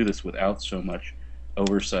trusted to do this without so much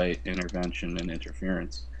oversight, intervention, and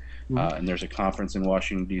interference. And there's a conference in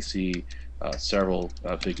Washington, D.C., several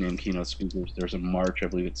big-name keynote speakers. There's a march, I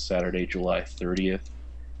believe it's Saturday, July 30th,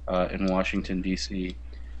 in Washington, D.C.,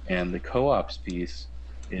 and the co-ops piece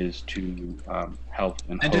is to help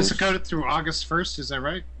and host. Does it go through August 1st, is that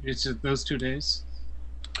right? It's those 2 days?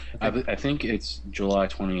 I think it's July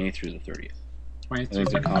 28th through the 30th. 28th. I think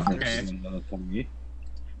the conference is on the 28th.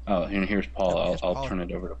 Oh, and here's Paul. I'll turn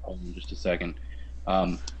it over to Paul in just a second.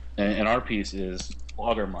 And our piece is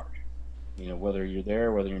Blogger March. Whether you're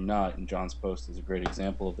there, whether you're not, and John's post is a great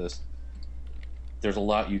example of this. There's a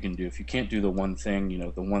lot you can do. If you can't do the one thing,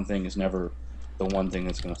 the one thing is never the one thing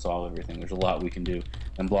that's going to solve everything. There's a lot we can do,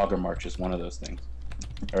 and Blogger March is one of those things.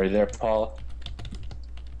 Are you there, Paula?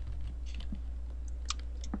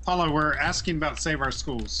 Paula, we're asking about Save Our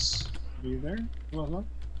Schools. Are you there? Hello?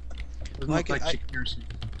 I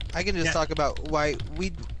can just talk about why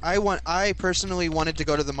I personally wanted to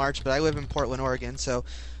go to the march, but I live in Portland, Oregon, so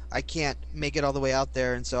I can't make it all the way out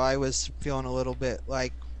there, and so I was feeling a little bit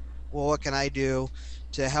like, well, what can I do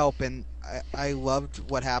to help? And I loved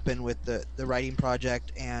what happened with the writing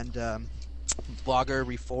project and blogger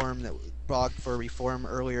reform, that blog for reform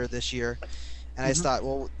earlier this year, and I just thought,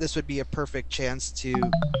 well, this would be a perfect chance to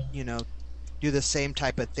do the same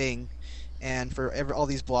type of thing And for all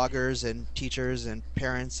these bloggers and teachers and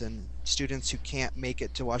parents and students who can't make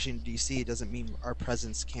it to Washington, D.C., it doesn't mean our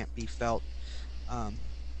presence can't be felt.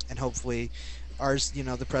 And hopefully ours,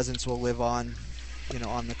 the presence will live on,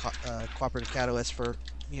 on the Cooperative Catalyst for,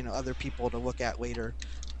 other people to look at later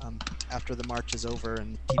after the march is over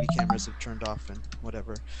and TV cameras have turned off and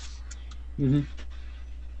whatever. Mm-hmm.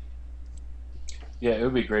 Yeah, it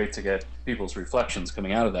would be great to get people's reflections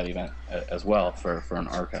coming out of that event as well for an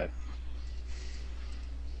archive.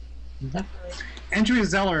 Mm-hmm. Andrea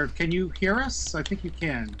Zeller, can you hear us? I think you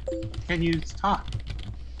can. Can you talk?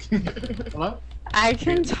 Hello? I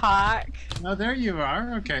can talk. Oh, there you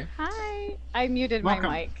are. Okay. Hi. I muted Welcome.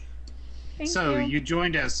 my mic. Thank so you. You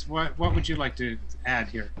joined us. What would you like to add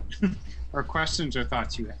here? Or questions or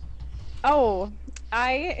thoughts you have? Oh,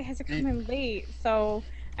 I had to come in late, so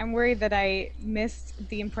I'm worried that I missed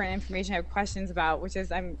the important information I have questions about, which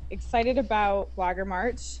is I'm excited about Blogger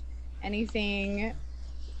March. Anything?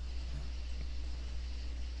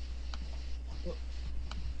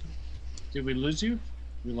 Did we lose you?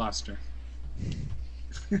 We lost her.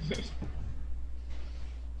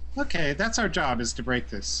 Okay, that's our job, is to break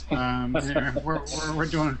this. We're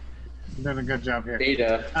doing a good job here.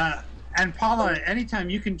 Beta. And Paula, anytime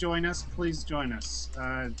you can join us, please join us.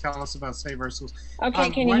 Tell us about Save Our Schools. Okay,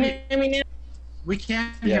 can you hear me now? We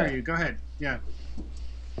can hear you. Go ahead. Yeah.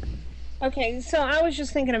 Okay, so I was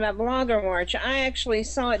just thinking about Blogger March. I actually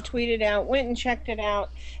saw it tweeted out, went and checked it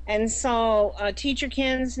out, and saw Teacher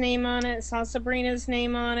Ken's name on it, saw Sabrina's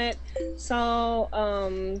name on it, saw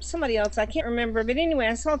somebody else, I can't remember, but anyway,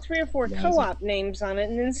 I saw 3 or 4 co-op names on it,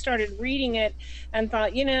 and then started reading it and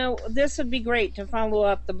thought, this would be great to follow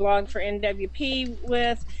up the blog for NWP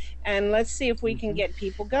with, and let's see if we can get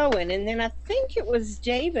people going. And then I think it was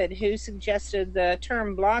David who suggested the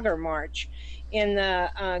term Blogger March in the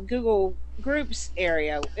Google Groups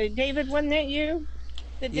area. David, wasn't that you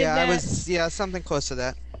that did that? I was, something close to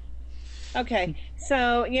that. Okay,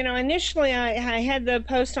 so, initially I had the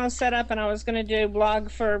post all set up and I was going to do blog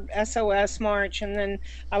for SOS March, and then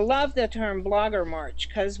I love the term Blogger March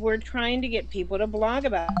because we're trying to get people to blog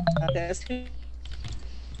about this. And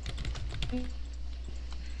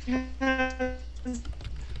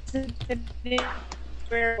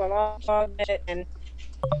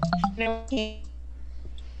can't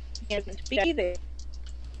be there.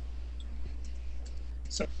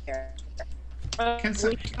 So,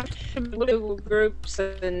 Google groups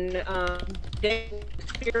and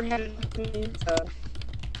spearheaded.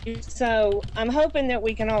 So I'm hoping that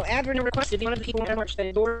we can all add a request if one of the people want to march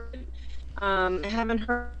the door. I haven't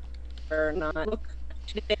heard or not. Look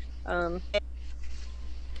today. All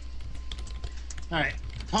right.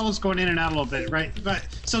 Paula's going in and out a little bit, right? But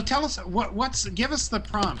so tell us give us the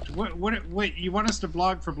prompt. What you want us to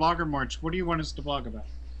blog for Blogger March? What do you want us to blog about?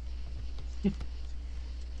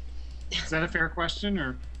 Is that a fair question,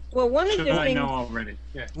 or well, one of should the I things, know already?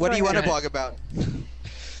 Yeah. What do you want to blog about?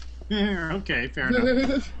 Okay, fair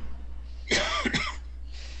enough.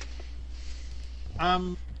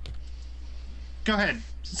 Go ahead.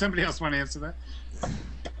 Does somebody else want to answer that?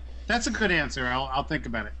 That's a good answer. I'll think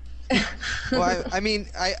about it. Well,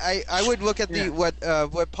 I would look at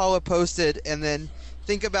what Paula posted and then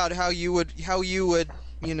think about how you would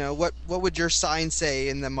what would your sign say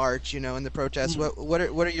in the march, in the protest? What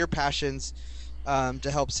are your passions to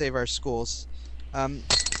help save our schools?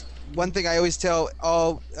 One thing I always tell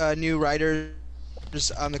all new writers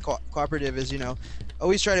on the cooperative is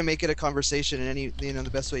always try to make it a conversation in any the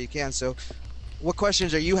best way you can. So what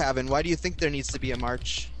questions are you having? Why do you think there needs to be a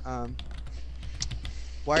march?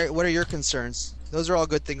 What are your concerns? Those are all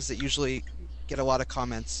good things that usually get a lot of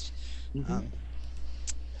comments.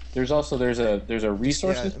 There's a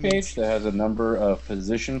resources page that has a number of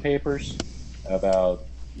position papers about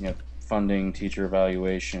funding, teacher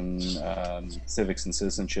evaluation, civics and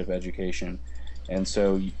citizenship education, and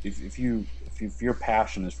so if your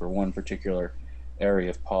passion is for one particular area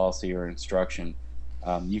of policy or instruction,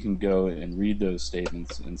 you can go and read those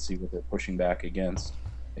statements and see what they're pushing back against,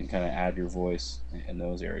 and kind of add your voice in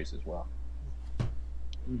those areas as well.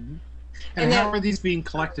 Mm-hmm. And how are these being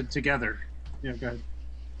collected together? Yeah, go ahead.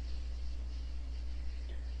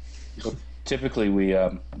 So typically,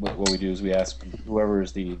 what we do is we ask whoever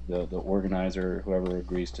is the organizer, whoever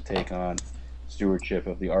agrees to take on stewardship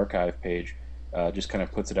of the archive page, just kind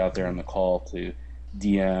of puts it out there on the call to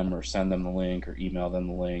DM or send them the link or email them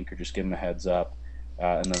the link or just give them a heads up,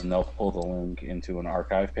 and then they'll pull the link into an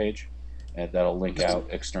archive page, and that'll link out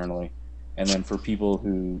externally. And then for people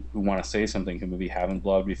who want to say something, who maybe haven't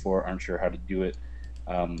blogged before, aren't sure how to do it,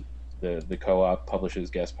 the co-op publishes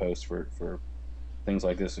guest posts for things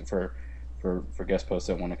like this, for for guest posts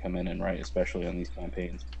that want to come in and write, especially on these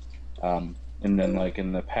campaigns. And then, like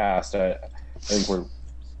in the past, I think we're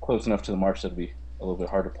close enough to the March that it'd be a little bit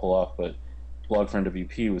hard to pull off, but Blog Friend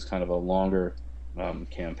WP was kind of a longer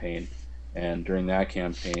campaign, and during that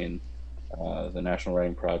campaign, the National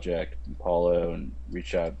Writing Project, Paulo, and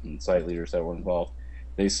Reach Out and site leaders that were involved,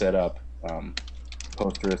 they set up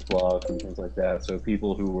post-risk blogs and things like that, so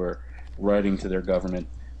people who were writing to their government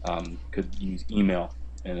could use email,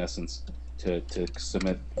 in essence, to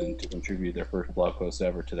submit and to contribute their first blog post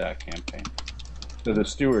ever to that campaign. So the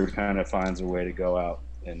steward kind of finds a way to go out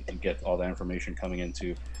and get all that information coming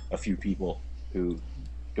into a few people who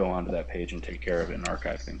go onto that page and take care of it and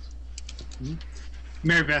archive things. Mm-hmm.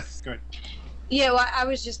 Mary Beth, go ahead. Yeah, well, I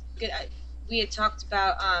was just we had talked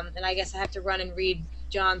about, and I guess I have to run and read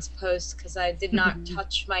John's post because I did not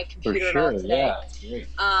touch my computer at all today.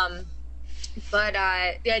 Yeah, but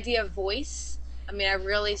the idea of voice, I mean, I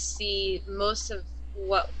really see most of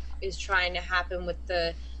what is trying to happen with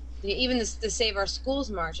even the Save Our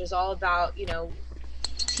Schools March is all about,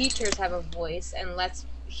 teachers have a voice and let's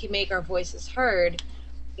make our voices heard.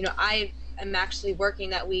 I am actually working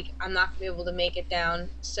that week. I'm not going to be able to make it down.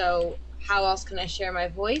 So how else can I share my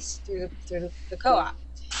voice? Through the co-op.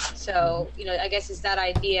 So, I guess it's that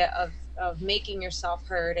idea of making yourself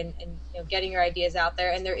heard and getting your ideas out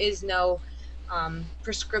there. And there is no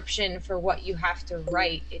prescription for what you have to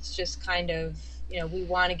write. It's just kind of, we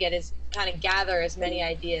want to gather as many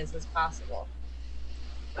ideas as possible.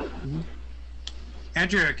 Mm-hmm.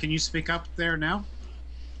 Andrea, can you speak up there now?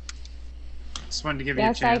 Just wanted to give you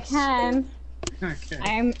a chance. Yes, I can.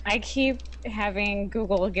 Okay. I keep having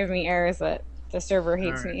Google give me errors that the server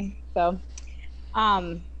hates me. So,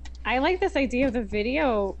 I like this idea of the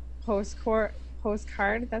video postcard.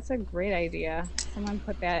 That's a great idea. Someone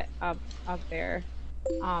put that up there.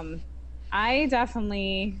 I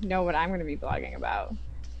definitely know what I'm going to be blogging about.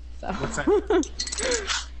 So what's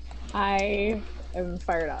that? I am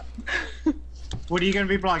fired up. What are you going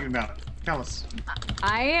to be blogging about? Tell us.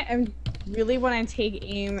 I really want to take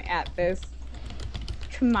aim at this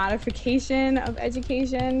commodification of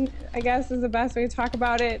education, I guess is the best way to talk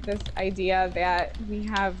about it. This idea that we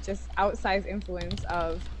have just outsized influence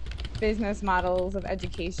of business models of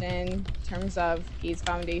education in terms of Gates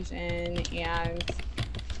Foundation and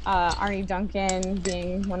Arnie Duncan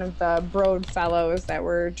being one of the Broad Fellows that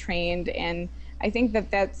were trained. And I think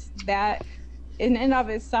that in and of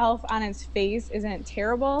itself on its face isn't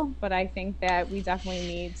terrible, but I think that we definitely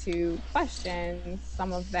need to question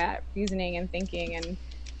some of that reasoning and thinking, and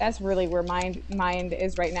that's really where mind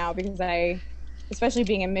is right now, because especially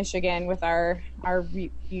being in Michigan with we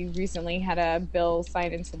recently had a bill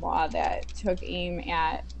signed into law that took aim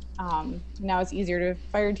at, now it's easier to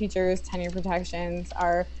fire teachers, tenure protections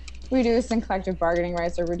are reduced and collective bargaining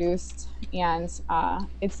rights are reduced. And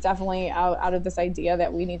it's definitely out of this idea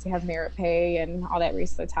that we need to have merit pay and all that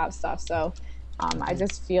race to the top stuff. So I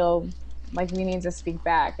just feel like we need to speak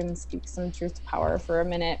back and speak some truth to power for a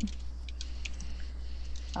minute.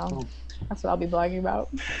 So that's what I'll be blogging about.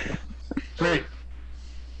 Great.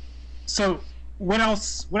 So what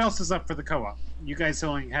else is up for the co-op? You guys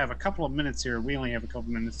only have a couple of minutes here. We only have a couple of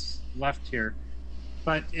minutes left here.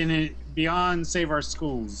 But beyond Save Our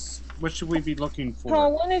Schools, what should we be looking for?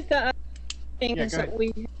 Well, one of the things that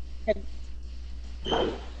we had...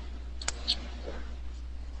 Oh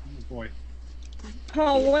boy.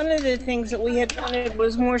 Paul, one of the things that we had wanted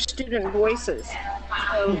was more student voices.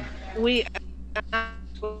 So we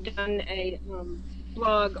done a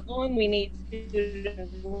blog on We Need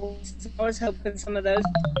Student Voices. I was hoping some of those.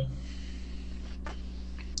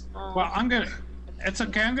 Well, it's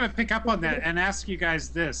okay. I'm going to pick up on that and ask you guys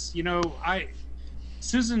this.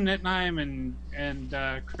 Susan Nittenheim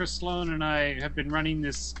and Chris Sloan and I have been running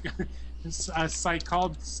this site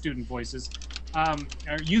called Student Voices, or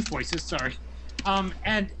Youth Voices, sorry.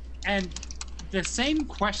 And the same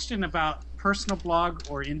question about personal blog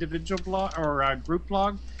or individual blog or group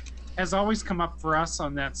blog has always come up for us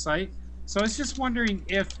on that site. So I was just wondering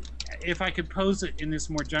if I could pose it in this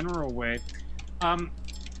more general way.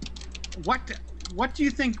 What do you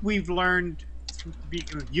think you've learned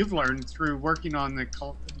through working on the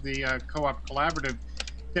co-op collaborative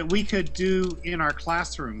that we could do in our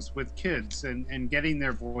classrooms with kids and getting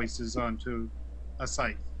their voices onto a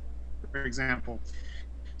site, for example?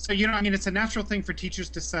 So, it's a natural thing for teachers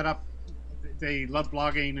to set up. They love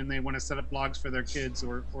blogging and they want to set up blogs for their kids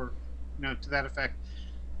or to that effect.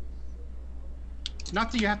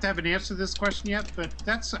 Not that you have to have an answer to this question yet, but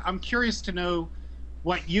I'm curious to know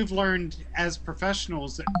what you've learned as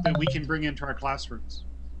professionals that we can bring into our classrooms.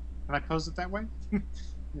 Can I pose it that way?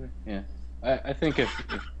 Yeah. I think if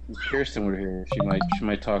Kirsten were here, she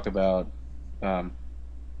might talk about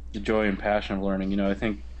the joy and passion of learning. You know, I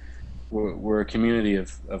think we're a community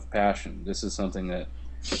of passion. This is something that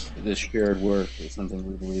this shared work is something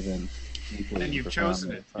we believe in deeply. And you've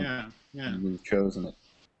chosen it. Yeah, yeah. And we've chosen it.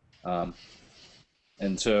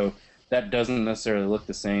 And so that doesn't necessarily look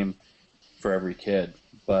the same for every kid,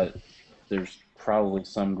 but there's probably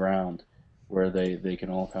some ground where they can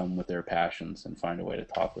all come with their passions and find a way to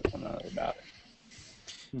talk with one another about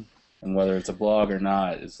it. And whether it's a blog or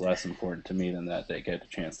not is less important to me than that they get a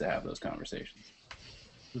chance to have those conversations.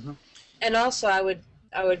 Mm-hmm. And also, I would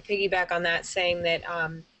piggyback on that, saying that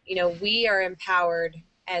you know, we are empowered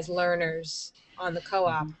as learners on the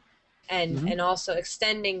co-op, and also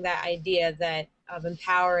extending that idea that of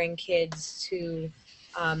empowering kids to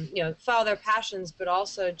you know, follow their passions, but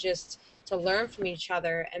also just to learn from each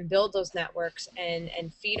other and build those networks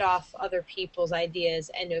and feed off other people's ideas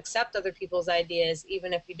and to accept other people's ideas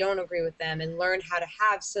even if you don't agree with them, and learn how to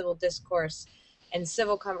have civil discourse and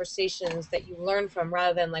civil conversations that you learn from,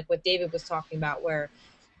 rather than like what David was talking about, where,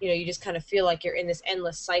 you know, you just kind of feel like you're in this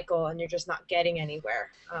endless cycle and you're just not getting anywhere.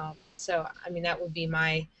 So, I mean, that would be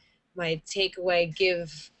my takeaway,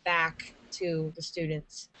 give back to the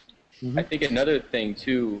students. I think another thing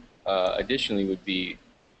too, additionally, would be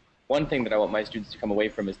one thing that I want my students to come away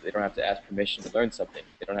from is that they don't have to ask permission to learn something.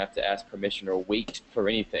 They don't have to ask permission or wait for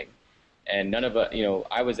anything. And none of us, you know,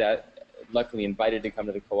 I was luckily invited to come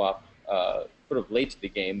to the co-op sort of late to the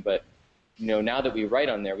game, but you know, now that we write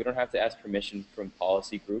on there, we don't have to ask permission from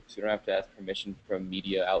policy groups. We don't have to ask permission from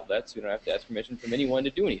media outlets. We don't have to ask permission from anyone to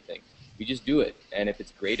do anything. We just do it. And if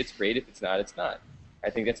it's great, it's great. If it's not, it's not. I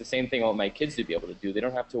think that's the same thing I want my kids to be able to do. They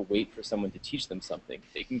don't have to wait for someone to teach them something.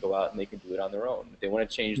 They can go out and they can do it on their own. If they want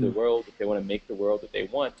to change the world, if they want to make the world that they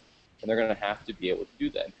want, then they're going to have to be able to do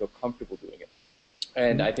that and feel comfortable doing it.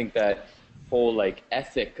 And I think that whole like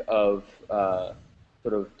ethic of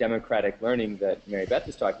sort of democratic learning that Mary Beth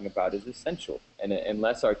is talking about is essential. And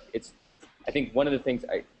unless I think one of the things,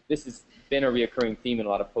 this has been a reoccurring theme in a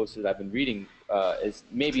lot of posts that I've been reading, is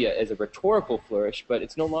maybe as a rhetorical flourish, but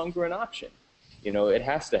it's no longer an option. You know, it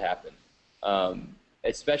has to happen.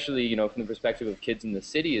 Especially, you know, from the perspective of kids in the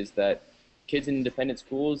city, is that kids in independent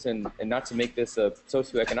schools, and not to make this a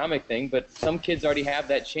socioeconomic thing, but some kids already have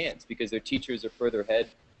that chance because their teachers are further ahead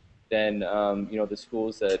than, you know, the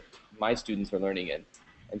schools that my students are learning in.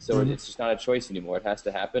 And so it's just not a choice anymore. It has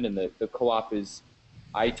to happen. And the co-op is,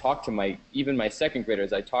 I talk to even my second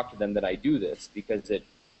graders, I talk to them that I do this because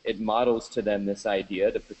it models to them this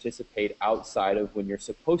idea to participate outside of when you're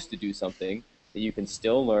supposed to do something, that you can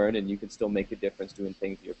still learn and you can still make a difference doing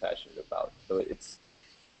things that you're passionate about. So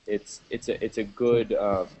it's a good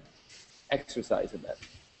exercise in that.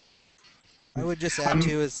 I would just add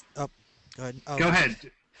too is go ahead. Go ahead.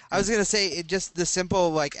 I was gonna say just the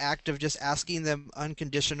simple like act of just asking them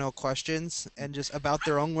unconditional questions and just about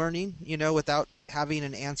their own learning, you know, without having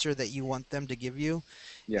an answer that you want them to give you,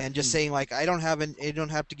 and just saying like you don't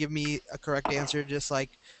have to give me a correct answer, just like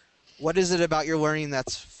what is it about your learning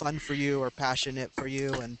that's fun for you or passionate for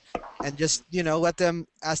you, and just, you know, let them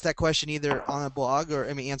ask that question either on a blog, or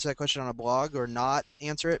answer that question on a blog, or not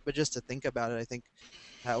answer it, but just to think about it. I think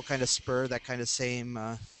that will kind of spur that kind of same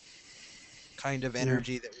kind of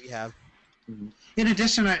energy that we have. In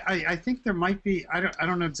addition, I think there might be, I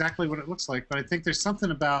don't know exactly what it looks like, but I think there's something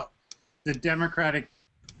about the democratic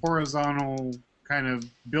horizontal kind of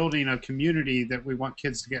building a community that we want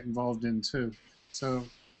kids to get involved in too. So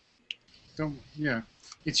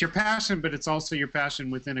it's your passion, but it's also your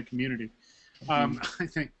passion within a community. I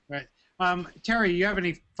think, right. Terry, you have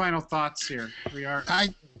any final thoughts here?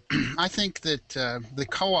 I think that the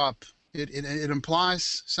co-op, it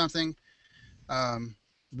implies something.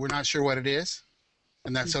 We're not sure what it is,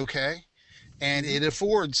 and that's okay. And it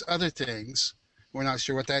affords other things. We're not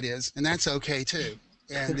sure what that is, and that's okay too.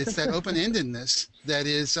 And it's that open-endedness that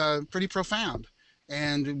is pretty profound,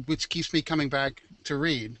 and which keeps me coming back to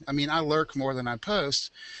read. I mean, I lurk more than I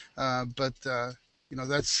post, but you know,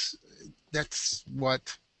 that's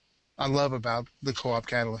what I love about the Co-op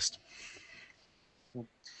Catalyst.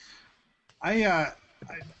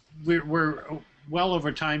 We're well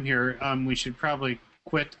over time here. We should probably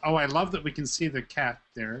quit. Oh, I love that we can see the cat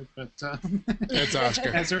there, but that's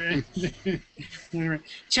Oscar.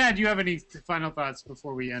 Chad, do you have any final thoughts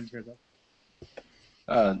before we end here,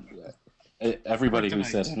 though? Everybody who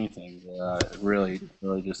said anything really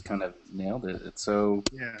just kind of nailed it. It's so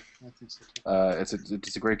I think so too.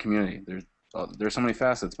 It's a great community. There's so many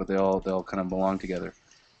facets, but they all kind of belong together.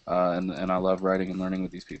 And I love writing and learning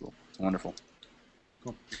with these people. It's wonderful.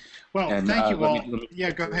 Cool. Well, thank you all.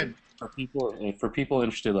 Go ahead. For people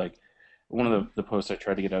interested, like one of the posts I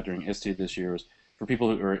tried to get out during ISTE this year was for people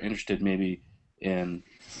who are interested maybe in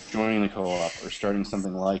joining the co-op or starting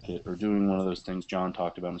something like it or doing one of those things John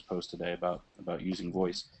talked about in his post today about using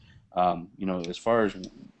voice. You know, as far as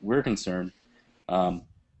we're concerned,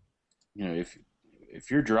 you know, if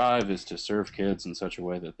your drive is to serve kids in such a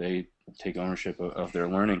way that they take ownership of their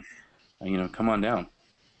learning, you know, come on down.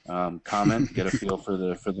 Comment, get a feel for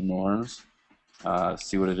the norms,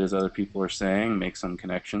 see what it is other people are saying, make some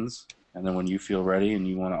connections, and then when you feel ready and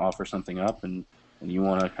you want to offer something up and you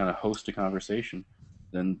want to kind of host a conversation,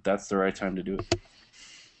 then that's the right time to do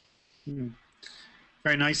it.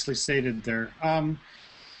 Very nicely stated there.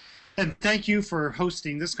 And thank you for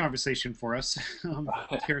hosting this conversation for us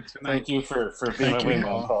here tonight. Thank you for being my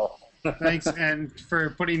wingman, Paul. Thanks, and for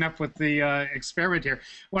putting up with the experiment here.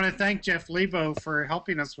 I want to thank Jeff Lebo for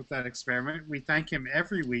helping us with that experiment. We thank him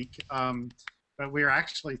every week, but we're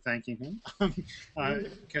actually thanking him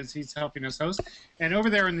because he's helping us host. And over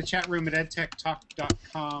there in the chat room at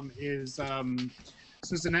edtechtalk.com is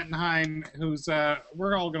Susan Ettenheim, who's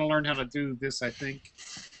we're all going to learn how to do this, I think.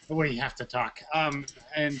 We have to talk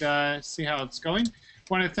and see how it's going. I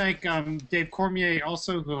want to thank Dave Cormier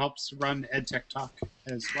also, who helps run EdTech Talk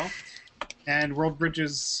as well, and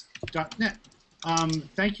worldbridges.net.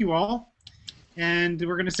 Thank you all, and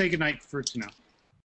we're going to say goodnight for tonight.